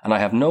distant, and I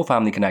have no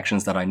family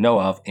connections that I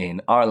know of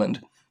in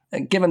Ireland.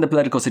 Given the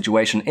political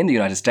situation in the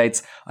United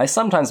States, I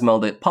sometimes mull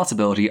the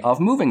possibility of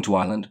moving to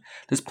Ireland.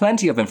 There's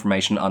plenty of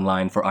information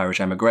online for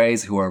Irish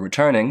emigres who are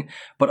returning,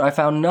 but I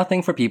found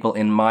nothing for people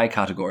in my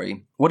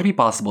category. Would it be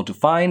possible to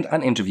find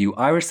and interview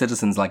Irish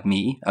citizens like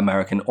me,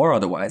 American or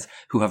otherwise,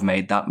 who have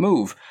made that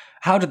move?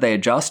 How did they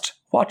adjust?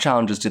 What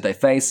challenges did they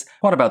face?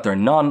 What about their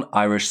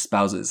non-Irish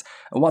spouses?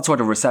 What sort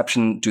of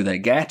reception do they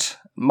get?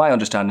 My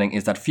understanding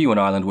is that few in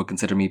Ireland would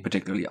consider me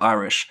particularly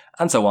Irish,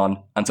 and so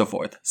on and so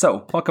forth.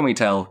 So, what can we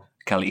tell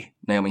Kelly,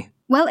 Naomi?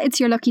 Well, it's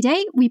your lucky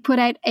day. We put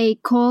out a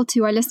call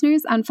to our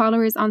listeners and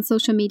followers on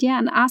social media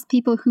and asked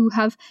people who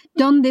have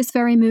done this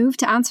very move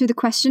to answer the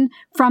question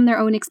from their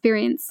own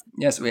experience.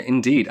 Yes,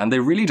 indeed. And they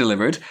really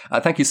delivered.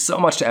 Thank you so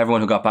much to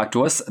everyone who got back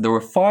to us. There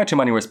were far too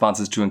many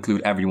responses to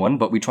include everyone,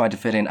 but we tried to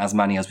fit in as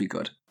many as we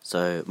could.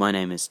 So, my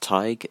name is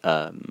Tig.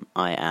 I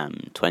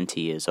am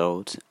 20 years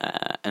old,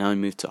 and I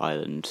moved to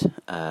Ireland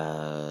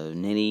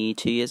nearly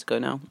 2 years ago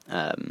now.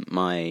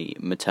 My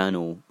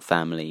maternal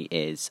family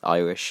is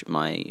Irish.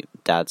 My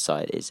dad's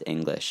side is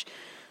English.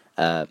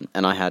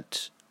 And I had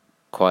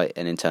quite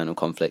an internal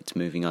conflict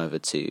moving over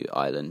to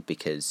Ireland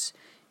because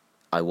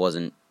I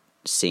wasn't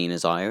seen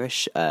as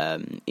Irish,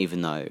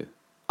 even though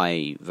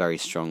I very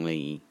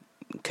strongly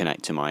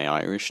connect to my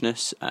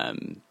Irishness.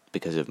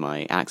 Because of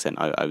my accent,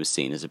 I was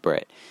seen as a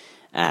Brit,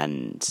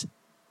 and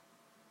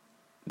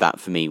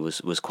that for me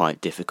was quite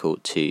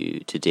difficult to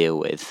deal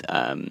with.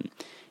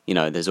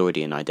 There's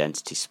already an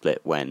identity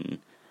split when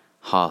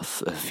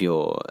half of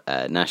your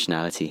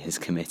nationality has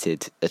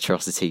committed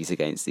atrocities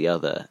against the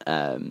other.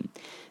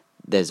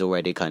 There's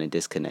already a kind of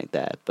disconnect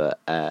there, but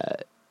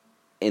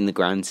in the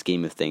grand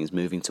scheme of things,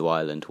 moving to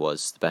Ireland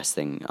was the best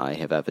thing I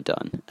have ever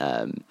done.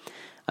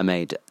 I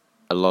made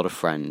a lot of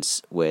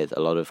friends with a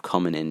lot of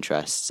common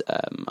interests.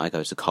 I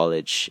go to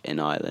college in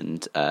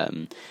Ireland.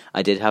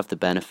 I did have the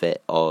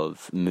benefit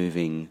of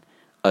moving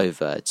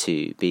over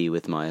to be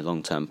with my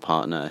long-term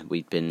partner.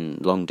 We'd been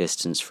long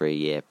distance for a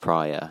year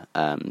prior,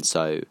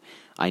 so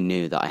I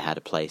knew that I had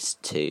a place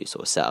to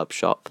sort of set up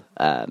shop.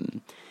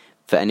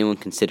 For anyone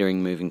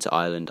considering moving to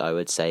Ireland, I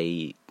would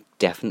say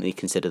definitely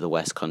consider the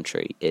West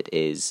Country. It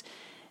is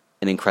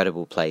an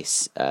incredible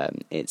place.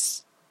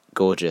 It's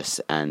gorgeous,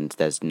 and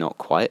there's not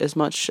quite as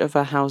much of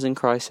a housing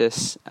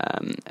crisis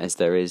as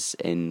there is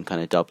in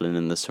kind of Dublin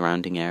and the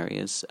surrounding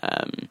areas.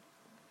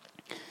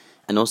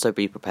 And also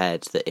be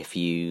prepared that if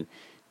you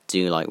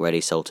do like ready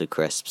salted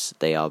crisps,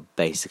 they are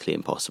basically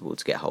impossible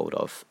to get hold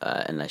of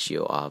unless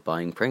you are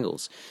buying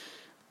Pringles.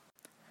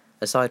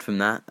 Aside from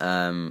that,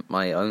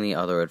 my only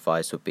other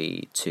advice would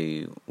be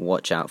to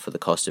watch out for the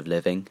cost of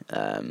living,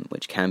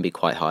 which can be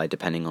quite high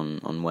depending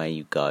on where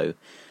you go,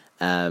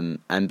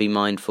 and be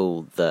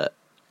mindful that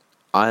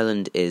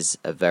Ireland is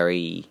a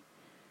very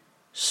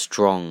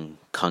strong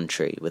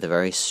country with a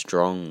very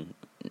strong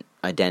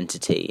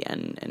identity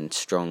and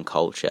strong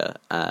culture.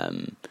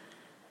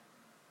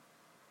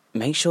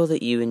 Make sure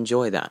that you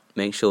enjoy that.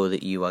 Make sure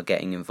that you are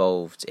getting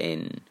involved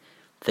in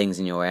things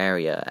in your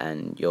area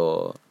and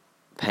you're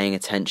paying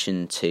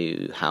attention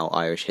to how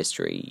Irish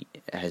history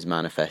has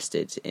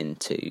manifested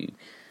into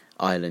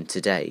Ireland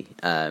today,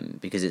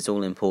 because it's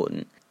all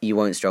important. You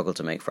won't struggle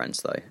to make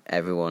friends though.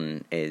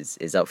 Everyone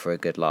is up for a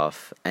good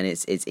laugh, and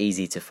it's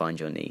easy to find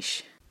your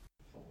niche.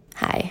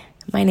 Hi,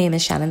 my name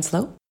is Shannon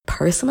Slope.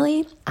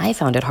 Personally, I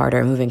found it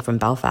harder moving from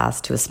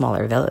Belfast to a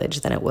smaller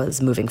village than it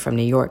was moving from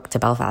New York to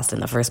Belfast in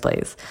the first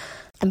place.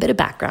 A bit of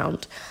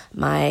background.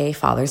 My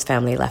father's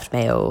family left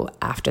Mayo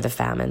after the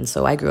famine,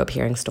 so I grew up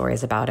hearing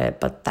stories about it,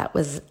 but that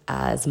was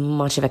as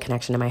much of a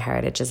connection to my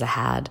heritage as I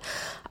had.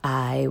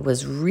 I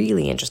was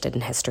really interested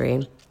in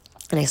history,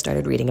 and I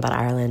started reading about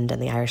Ireland and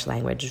the Irish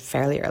language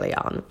fairly early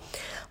on.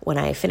 When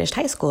I finished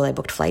high school, I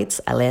booked flights.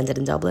 I landed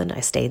in Dublin. I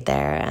stayed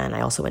there, and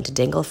I also went to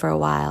Dingle for a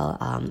while.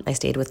 I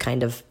stayed with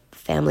kind of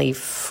family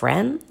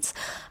friends.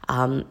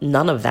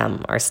 None of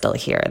them are still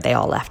here. They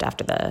all left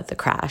after the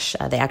crash.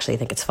 They actually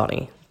think it's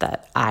funny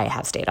that I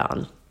have stayed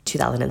on.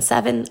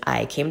 2007,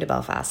 I came to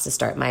Belfast to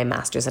start my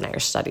master's in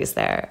Irish studies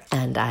there,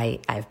 and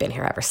I've been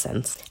here ever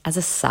since. As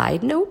a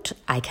side note,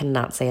 I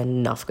cannot say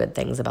enough good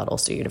things about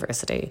Ulster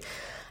University.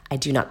 I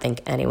do not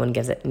think anyone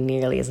gives it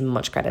nearly as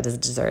much credit as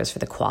it deserves for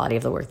the quality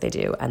of the work they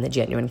do and the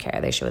genuine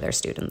care they show their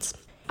students.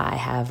 I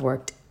have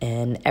worked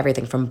in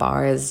everything from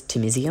bars to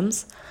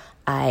museums.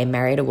 I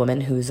married a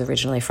woman who's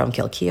originally from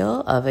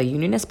Kilkeel, of a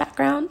unionist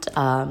background.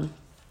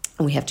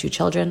 We have 2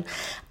 children.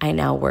 I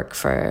now work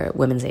for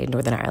Women's Aid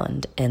Northern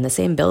Ireland in the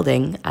same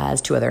building as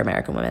 2 other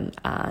American women,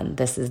 and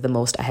this is the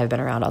most I have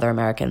been around other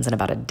Americans in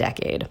about a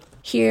decade.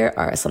 Here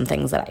are some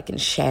things that I can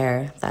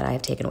share that I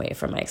have taken away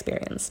from my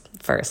experience.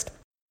 First,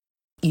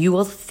 you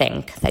will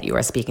think that you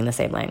are speaking the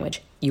same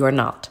language. You are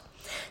not.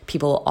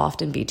 People will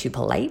often be too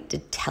polite to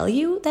tell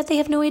you that they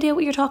have no idea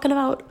what you're talking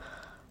about.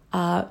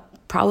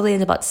 probably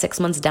in about 6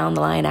 months down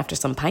the line after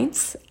some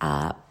pints.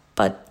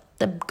 But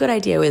the good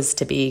idea is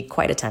to be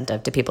quite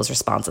attentive to people's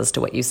responses to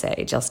what you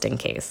say, just in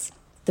case.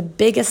 The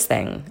biggest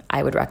thing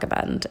I would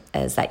recommend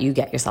is that you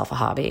get yourself a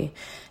hobby.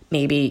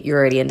 Maybe you're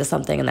already into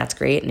something and that's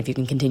great, and if you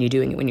can continue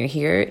doing it when you're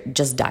here,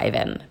 just dive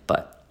in.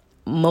 But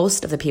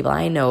most of the people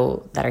I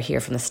know that are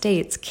here from the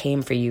States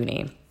came for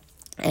uni.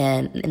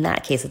 And in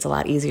that case, it's a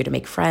lot easier to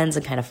make friends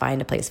and kind of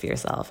find a place for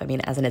yourself. I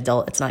mean, as an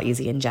adult, it's not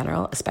easy in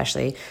general,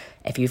 especially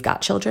if you've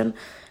got children,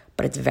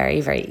 but it's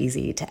very, very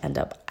easy to end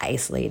up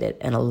isolated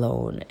and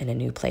alone in a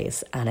new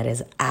place. And it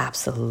is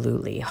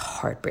absolutely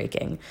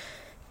heartbreaking.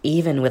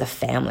 Even with a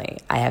family,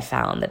 I have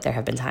found that there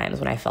have been times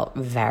when I felt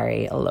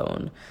very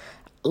alone.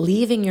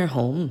 Leaving your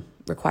home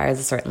requires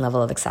a certain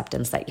level of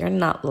acceptance that you're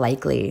not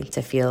likely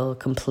to feel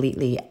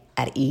completely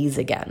at ease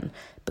again,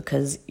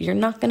 because you're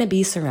not going to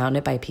be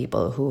surrounded by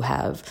people who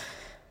have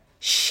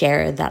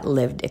shared that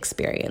lived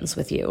experience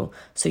with you.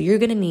 So you're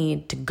going to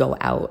need to go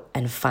out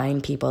and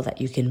find people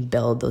that you can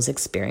build those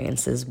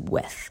experiences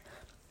with.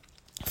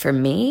 For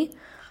me,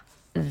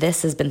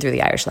 this has been through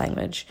the Irish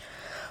language.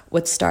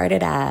 What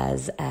started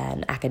as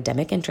an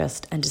academic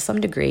interest and to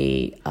some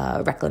degree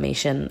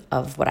reclamation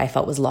of what I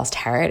felt was lost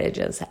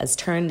heritages has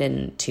turned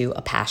into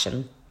a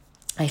passion.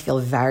 I feel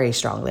very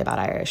strongly about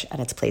Irish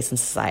and its place in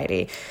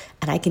society,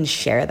 and I can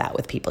share that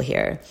with people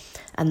here.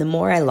 And the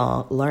more I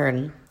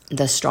learn,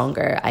 the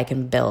stronger I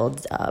can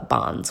build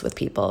bonds with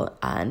people,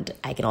 and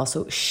I can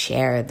also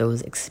share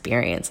those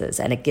experiences,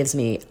 and it gives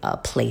me a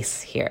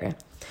place here.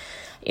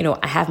 You know,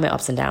 I have my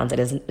ups and downs. It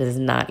is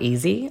not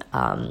easy.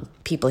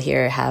 People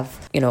here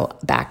have,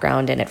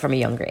 background in it from a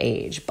younger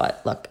age.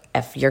 But look,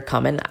 if you're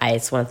coming,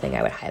 it's one thing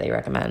I would highly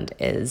recommend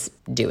is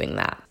doing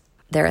that.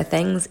 There are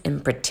things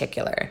in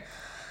particular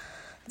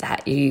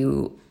that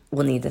you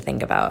will need to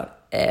think about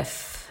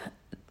if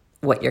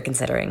what you're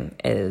considering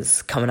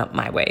is coming up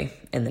my way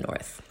in the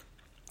North.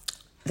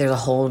 There's a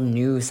whole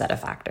new set of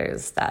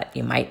factors that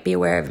you might be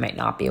aware of, you might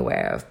not be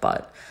aware of,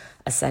 but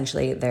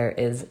essentially there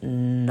is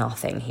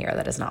nothing here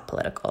that is not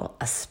political,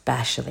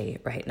 especially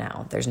right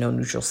now. There's no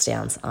neutral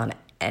stance on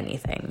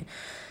anything.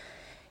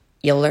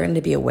 You'll learn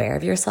to be aware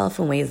of yourself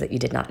in ways that you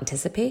did not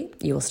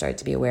anticipate. You will start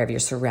to be aware of your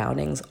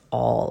surroundings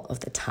all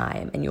of the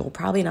time, and you will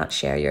probably not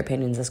share your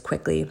opinions as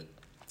quickly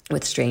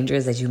with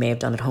strangers as you may have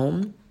done at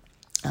home.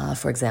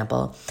 For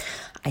example,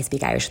 I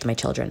speak Irish with my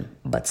children,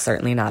 but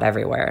certainly not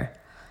everywhere.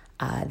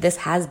 This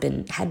had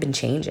been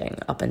changing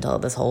up until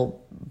this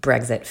whole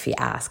Brexit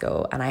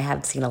fiasco, and I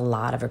have seen a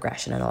lot of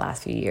aggression in the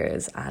last few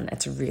years, and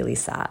it's really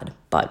sad.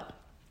 But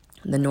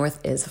the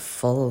North is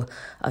full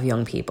of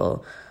young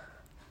people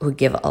who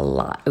give me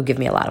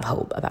a lot of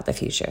hope about the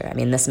future. I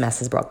mean, this mess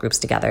has brought groups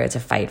together to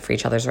fight for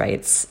each other's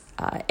rights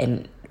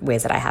in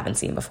ways that I haven't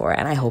seen before,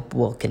 and I hope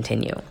will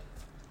continue.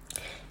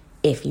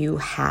 If you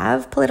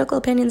have political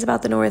opinions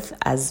about the North,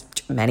 as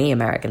many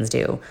Americans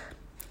do,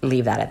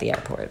 leave that at the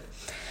airport.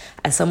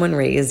 As someone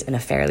raised in a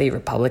fairly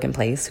Republican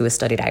place who has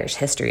studied Irish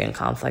history and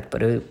conflict,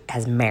 but who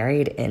has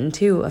married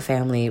into a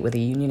family with a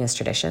unionist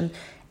tradition,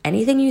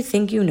 anything you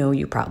think you know,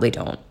 you probably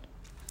don't.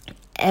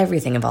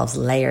 Everything involves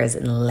layers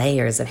and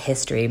layers of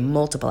history,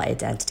 multiple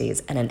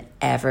identities, and an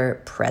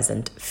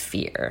ever-present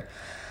fear.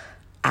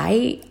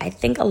 I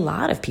think a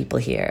lot of people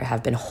here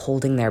have been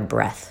holding their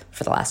breath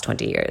for the last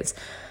 20 years.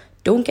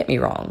 Don't get me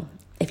wrong.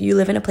 If you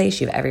live in a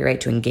place, you have every right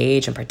to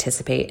engage and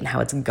participate in how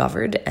it's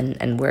governed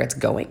and where it's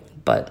going.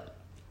 But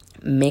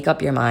make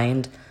up your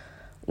mind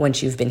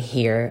once you've been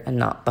here and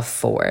not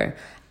before.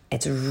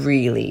 It's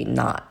really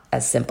not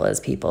as simple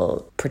as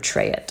people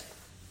portray it.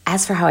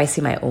 As for how I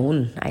see my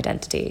own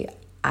identity,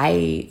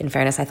 in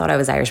fairness, I thought I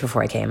was Irish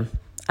before I came,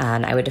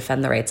 and I would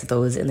defend the rights of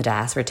those in the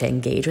diaspora to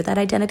engage with that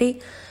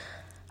identity.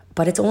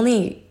 But it's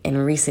only in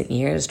recent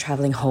years,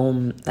 traveling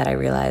home, that I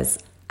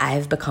realized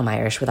I've become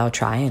Irish without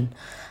trying.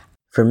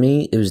 For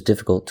me, it was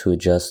difficult to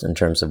adjust in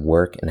terms of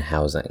work and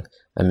housing.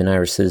 I'm an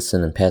Irish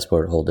citizen and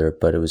passport holder,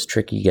 but it was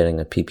tricky getting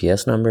a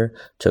PPS number,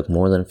 took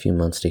more than a few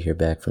months to hear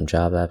back from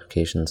job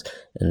applications,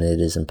 and it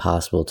is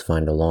impossible to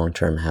find a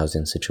long-term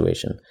housing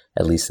situation,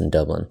 at least in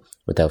Dublin,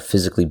 without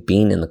physically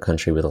being in the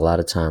country with a lot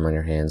of time on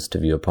your hands to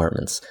view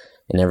apartments.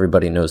 And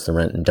everybody knows the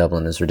rent in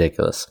Dublin is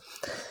ridiculous.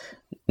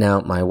 Now,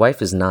 my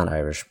wife is not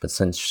Irish, but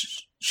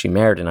since she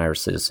married an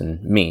Irish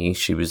citizen, me,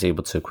 she was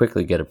able to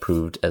quickly get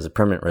approved as a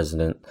permanent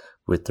resident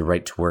with the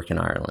right to work in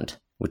Ireland,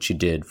 which she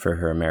did for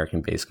her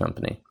American-based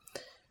company.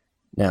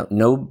 Now,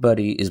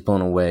 nobody is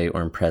blown away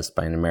or impressed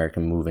by an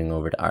American moving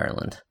over to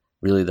Ireland.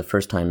 Really, the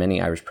first time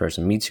any Irish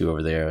person meets you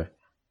over there,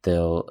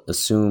 they'll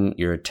assume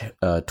you're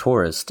a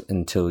tourist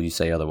until you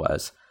say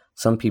otherwise.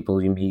 Some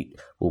people you meet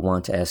will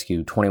want to ask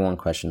you 21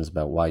 questions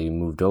about why you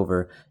moved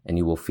over, and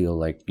you will feel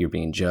like you're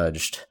being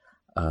judged.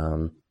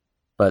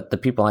 But the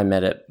people I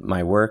met at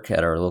my work,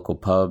 at our local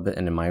pub,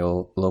 and in my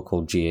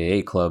local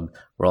GAA club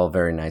were all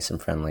very nice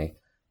and friendly.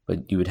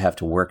 But you would have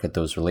to work at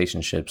those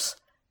relationships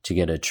to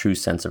get a true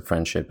sense of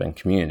friendship and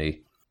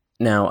community.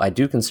 Now, I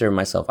do consider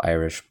myself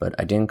Irish, but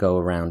I didn't go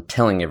around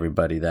telling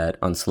everybody that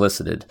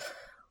unsolicited.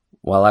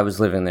 While I was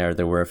living there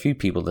were a few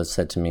people that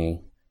said to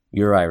me,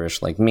 "You're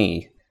Irish like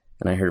me,"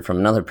 And I heard from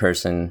another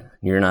person,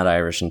 you're not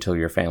Irish until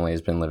your family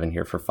has been living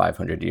here for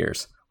 500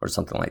 years or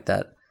something like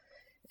that.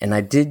 And I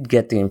did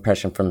get the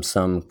impression from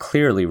some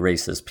clearly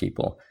racist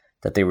people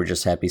that they were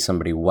just happy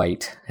somebody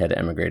white had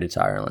emigrated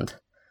to Ireland.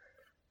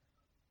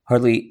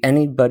 Hardly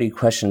anybody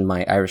questioned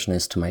my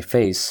Irishness to my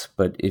face,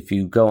 but if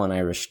you go on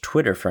Irish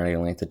Twitter for any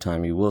length of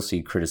time, you will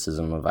see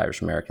criticism of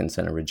Irish Americans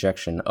and a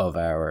rejection of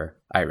our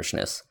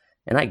Irishness.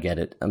 And I get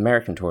it.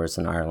 American tourists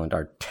in Ireland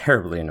are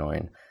terribly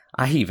annoying.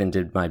 I even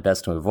did my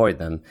best to avoid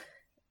them.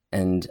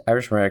 And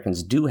Irish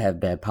Americans do have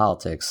bad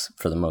politics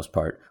for the most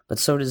part, but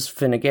so does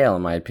Fine Gael,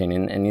 in my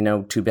opinion.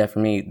 And, too bad for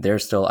me, they're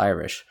still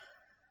Irish.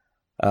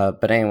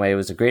 But anyway, it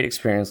was a great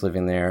experience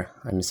living there.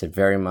 I miss it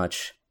very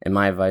much. And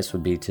my advice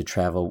would be to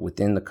travel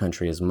within the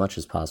country as much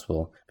as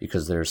possible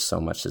because there's so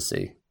much to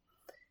see.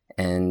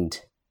 And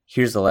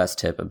here's the last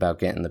tip about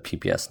getting the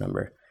PPS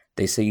number.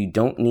 They say you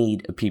don't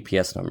need a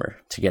PPS number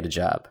to get a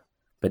job,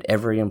 but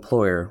every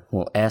employer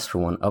will ask for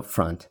one up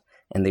front,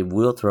 and they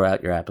will throw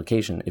out your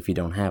application if you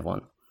don't have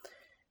one.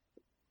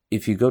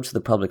 If you go to the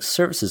Public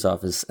Services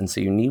Office and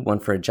say you need one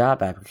for a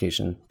job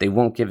application, they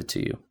won't give it to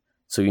you.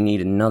 So you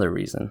need another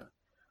reason.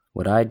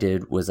 What I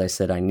did was I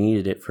said I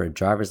needed it for a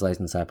driver's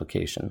license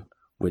application,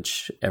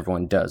 which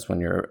everyone does when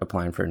you're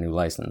applying for a new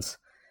license.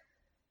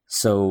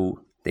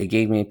 So they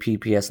gave me a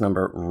PPS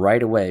number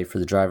right away for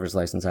the driver's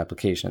license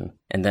application,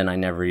 and then I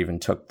never even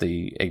took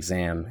the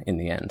exam in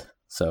the end.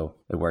 So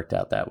it worked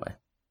out that way.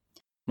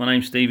 My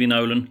name's Stevie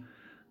Nolan.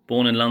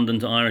 Born in London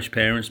to Irish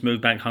parents,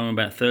 moved back home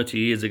about 30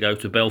 years ago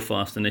to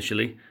Belfast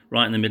initially,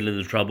 right in the middle of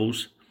the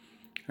Troubles.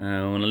 When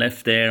I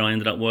left there, I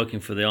ended up working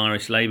for the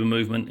Irish Labour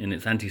Movement in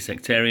its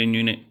anti-sectarian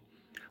unit,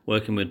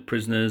 working with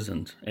prisoners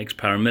and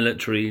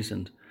ex-paramilitaries,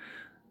 and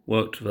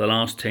worked for the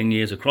last 10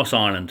 years across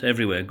Ireland,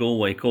 everywhere,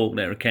 Galway, Cork,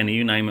 Letterkenny,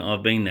 you name it,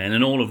 I've been there. And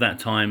in all of that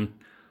time,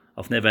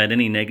 I've never had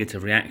any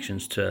negative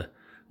reactions to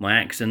my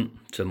accent,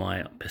 to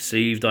my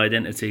perceived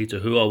identity, to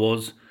who I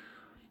was.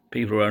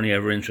 People were only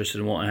ever interested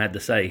in what I had to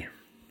say.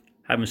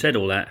 Having said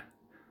all that,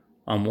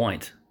 I'm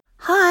white.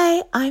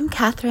 Hi, I'm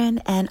Catherine,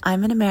 and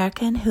I'm an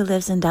American who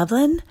lives in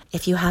Dublin.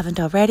 If you haven't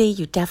already,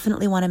 you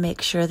definitely want to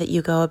make sure that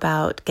you go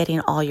about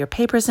getting all your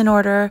papers in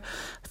order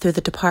through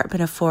the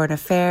Department of Foreign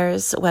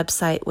Affairs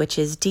website, which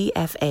is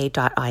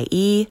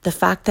dfa.ie. The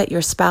fact that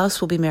your spouse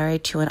will be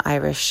married to an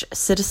Irish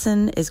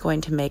citizen is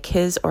going to make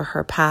his or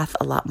her path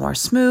a lot more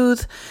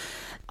smooth.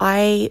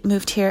 I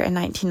moved here in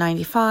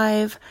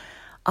 1995.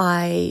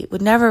 I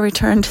would never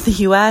return to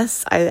the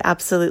US. I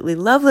absolutely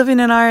love living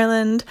in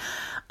Ireland.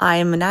 I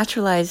am a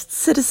naturalized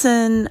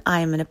citizen. I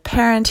am a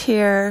parent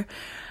here.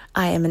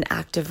 I am an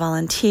active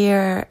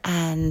volunteer,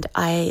 and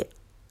I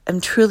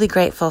am truly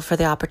grateful for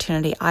the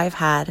opportunity I've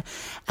had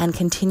and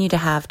continue to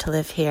have to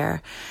live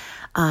here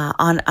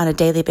on a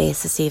daily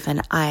basis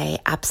even. I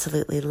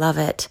absolutely love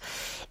it.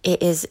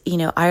 It is,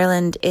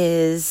 Ireland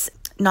is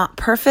not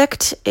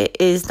perfect. It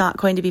is not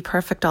going to be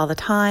perfect all the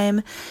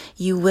time.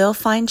 You will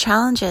find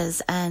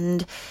challenges,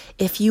 and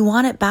if you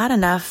want it bad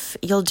enough,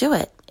 you'll do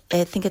it.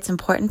 I think it's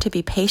important to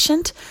be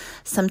patient.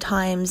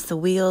 Sometimes the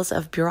wheels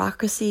of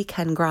bureaucracy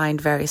can grind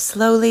very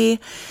slowly.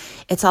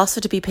 It's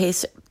also to be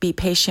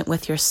patient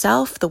with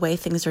yourself. The way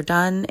things are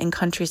done in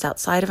countries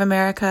outside of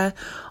America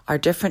are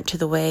different to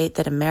the way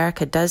that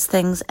America does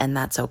things, and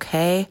that's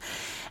okay.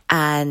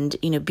 And,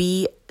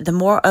 be the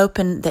more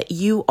open that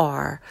you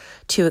are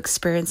to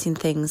experiencing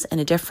things in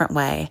a different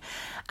way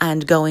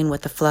and going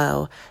with the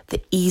flow,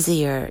 the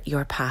easier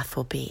your path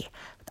will be.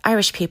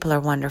 Irish people are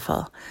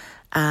wonderful.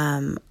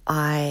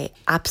 I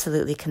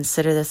absolutely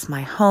consider this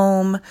my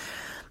home.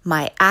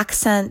 My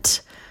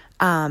accent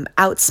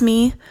outs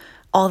me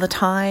all the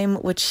time,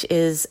 which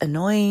is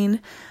annoying,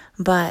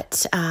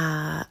 but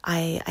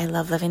I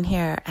love living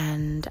here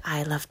and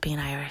I love being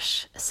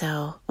Irish.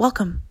 So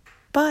welcome.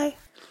 Bye.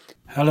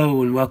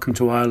 Hello and welcome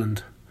to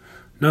Ireland.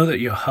 Know that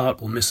your heart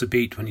will miss a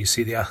beat when you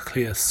see the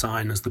Achliath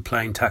sign as the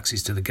plane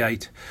taxis to the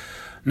gate.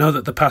 Know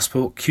that the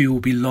passport queue will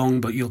be long,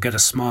 but you'll get a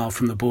smile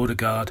from the border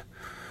guard.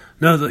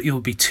 Know that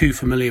you'll be too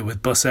familiar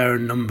with bus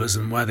errand numbers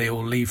and where they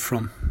all leave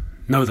from.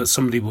 Know that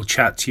somebody will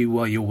chat to you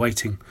while you're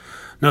waiting.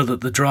 Know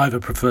that the driver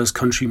prefers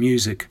country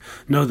music.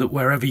 Know that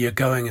wherever you're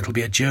going, it'll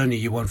be a journey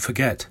you won't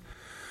forget.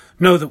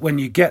 Know that when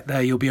you get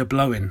there, you'll be a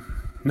blow-in.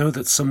 Know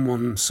that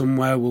someone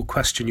somewhere will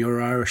question your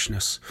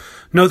Irishness.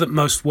 Know that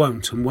most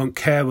won't and won't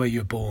care where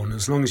you're born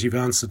as long as you've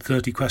answered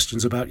 30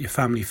 questions about your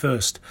family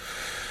first.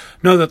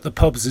 Know that the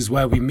pubs is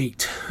where we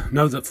meet.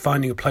 Know that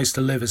finding a place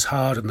to live is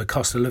hard and the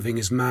cost of living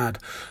is mad.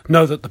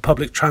 Know that the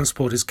public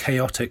transport is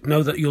chaotic.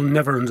 Know that you'll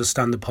never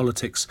understand the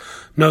politics.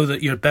 Know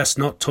that you're best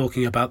not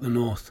talking about the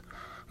North.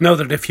 Know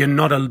that if you're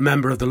not a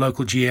member of the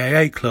local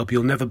GAA club,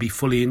 you'll never be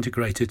fully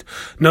integrated.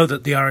 Know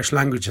that the Irish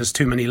language has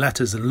too many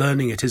letters and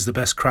learning it is the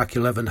best crack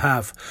you'll ever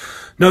have.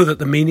 Know that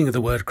the meaning of the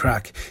word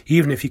crack,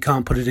 even if you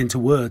can't put it into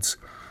words.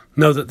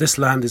 Know that this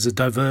land is a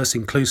diverse,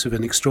 inclusive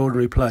and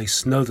extraordinary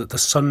place. Know that the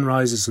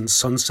sunrises and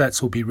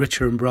sunsets will be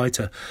richer and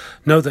brighter.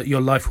 Know that your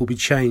life will be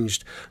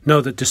changed.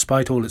 Know that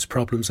despite all its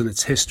problems and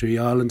its history,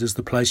 Ireland is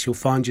the place you'll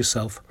find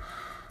yourself.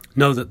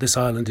 Know that this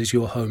island is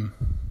your home.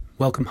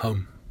 Welcome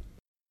home.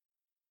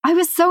 I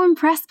was so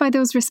impressed by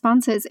those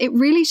responses. It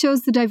really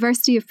shows the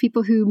diversity of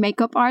people who make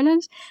up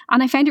Ireland.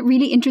 And I found it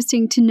really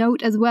interesting to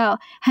note as well,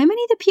 how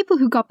many of the people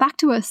who got back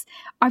to us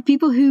are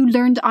people who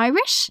learned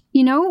Irish,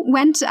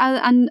 went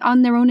and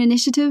on their own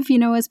initiative,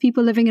 as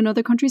people living in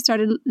other countries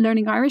started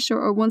learning Irish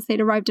or once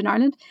they'd arrived in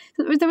Ireland.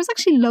 So there was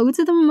actually loads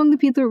of them among the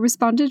people who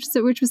responded,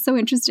 which was so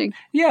interesting.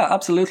 Yeah,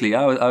 absolutely.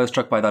 I was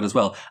struck by that as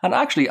well. And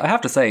actually, I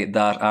have to say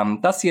that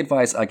that's the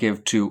advice I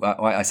give to,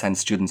 I send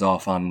students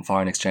off on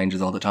foreign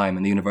exchanges all the time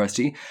in the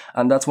university.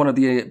 And that's one of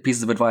the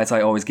pieces of advice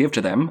I always give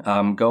to them.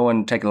 Go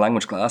and take a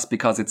language class,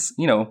 because it's,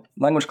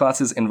 language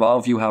classes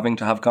involve you having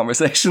to have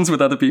conversations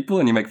with other people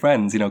and you make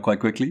friends, quite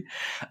quickly.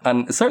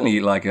 And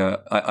certainly,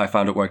 I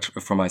found it worked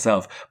for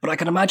myself. But I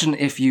can imagine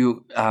if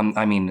you,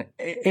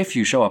 if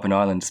you show up in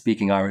Ireland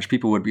speaking Irish,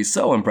 people would be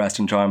so impressed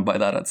and charmed by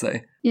that, I'd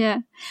say. Yeah.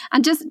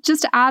 And just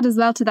to add as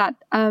well to that,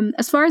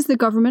 as far as the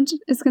government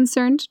is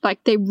concerned,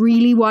 they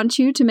really want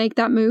you to make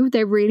that move.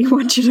 They really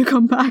want you to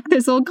come back.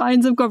 There's all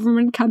kinds of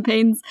government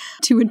campaigns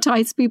to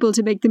entice people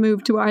to make the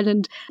move to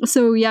Ireland.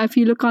 So yeah, if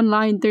you look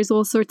online, there's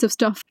all sorts of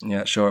stuff.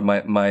 Yeah, sure.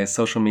 My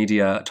social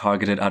media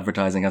targeted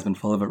advertising has been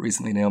full of it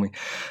recently, Naomi.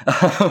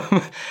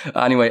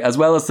 Anyway, as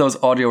well as those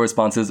audio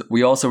responses,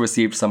 we also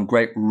received some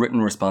great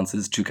written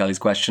responses to Kelly's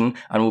question,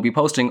 and we'll be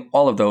posting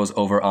all of those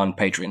over on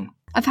Patreon.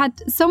 I've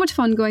had so much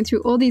fun going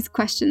through all these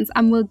questions,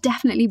 and we'll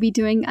definitely be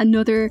doing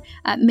another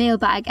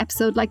mailbag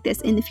episode like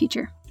this in the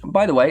future.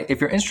 By the way,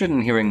 if you're interested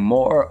in hearing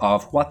more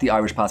of what the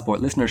Irish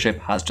Passport listenership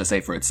has to say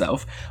for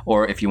itself,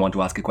 or if you want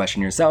to ask a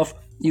question yourself,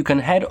 you can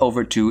head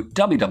over to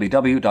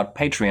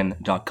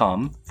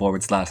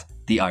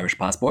www.patreon.com/The Irish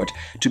Passport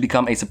to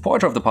become a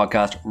supporter of the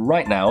podcast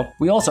right now.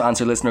 We also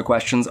answer listener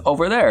questions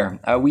over there.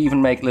 We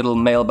even make little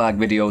mailbag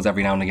videos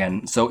every now and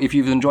again. So if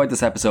you've enjoyed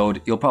this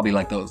episode, you'll probably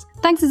like those.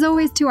 Thanks as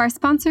always to our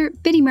sponsor,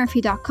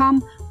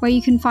 biddymurphy.com, where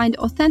you can find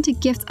authentic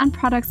gifts and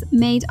products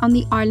made on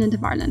the island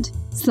of Ireland.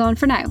 Slán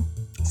for now.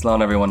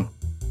 Slán, everyone.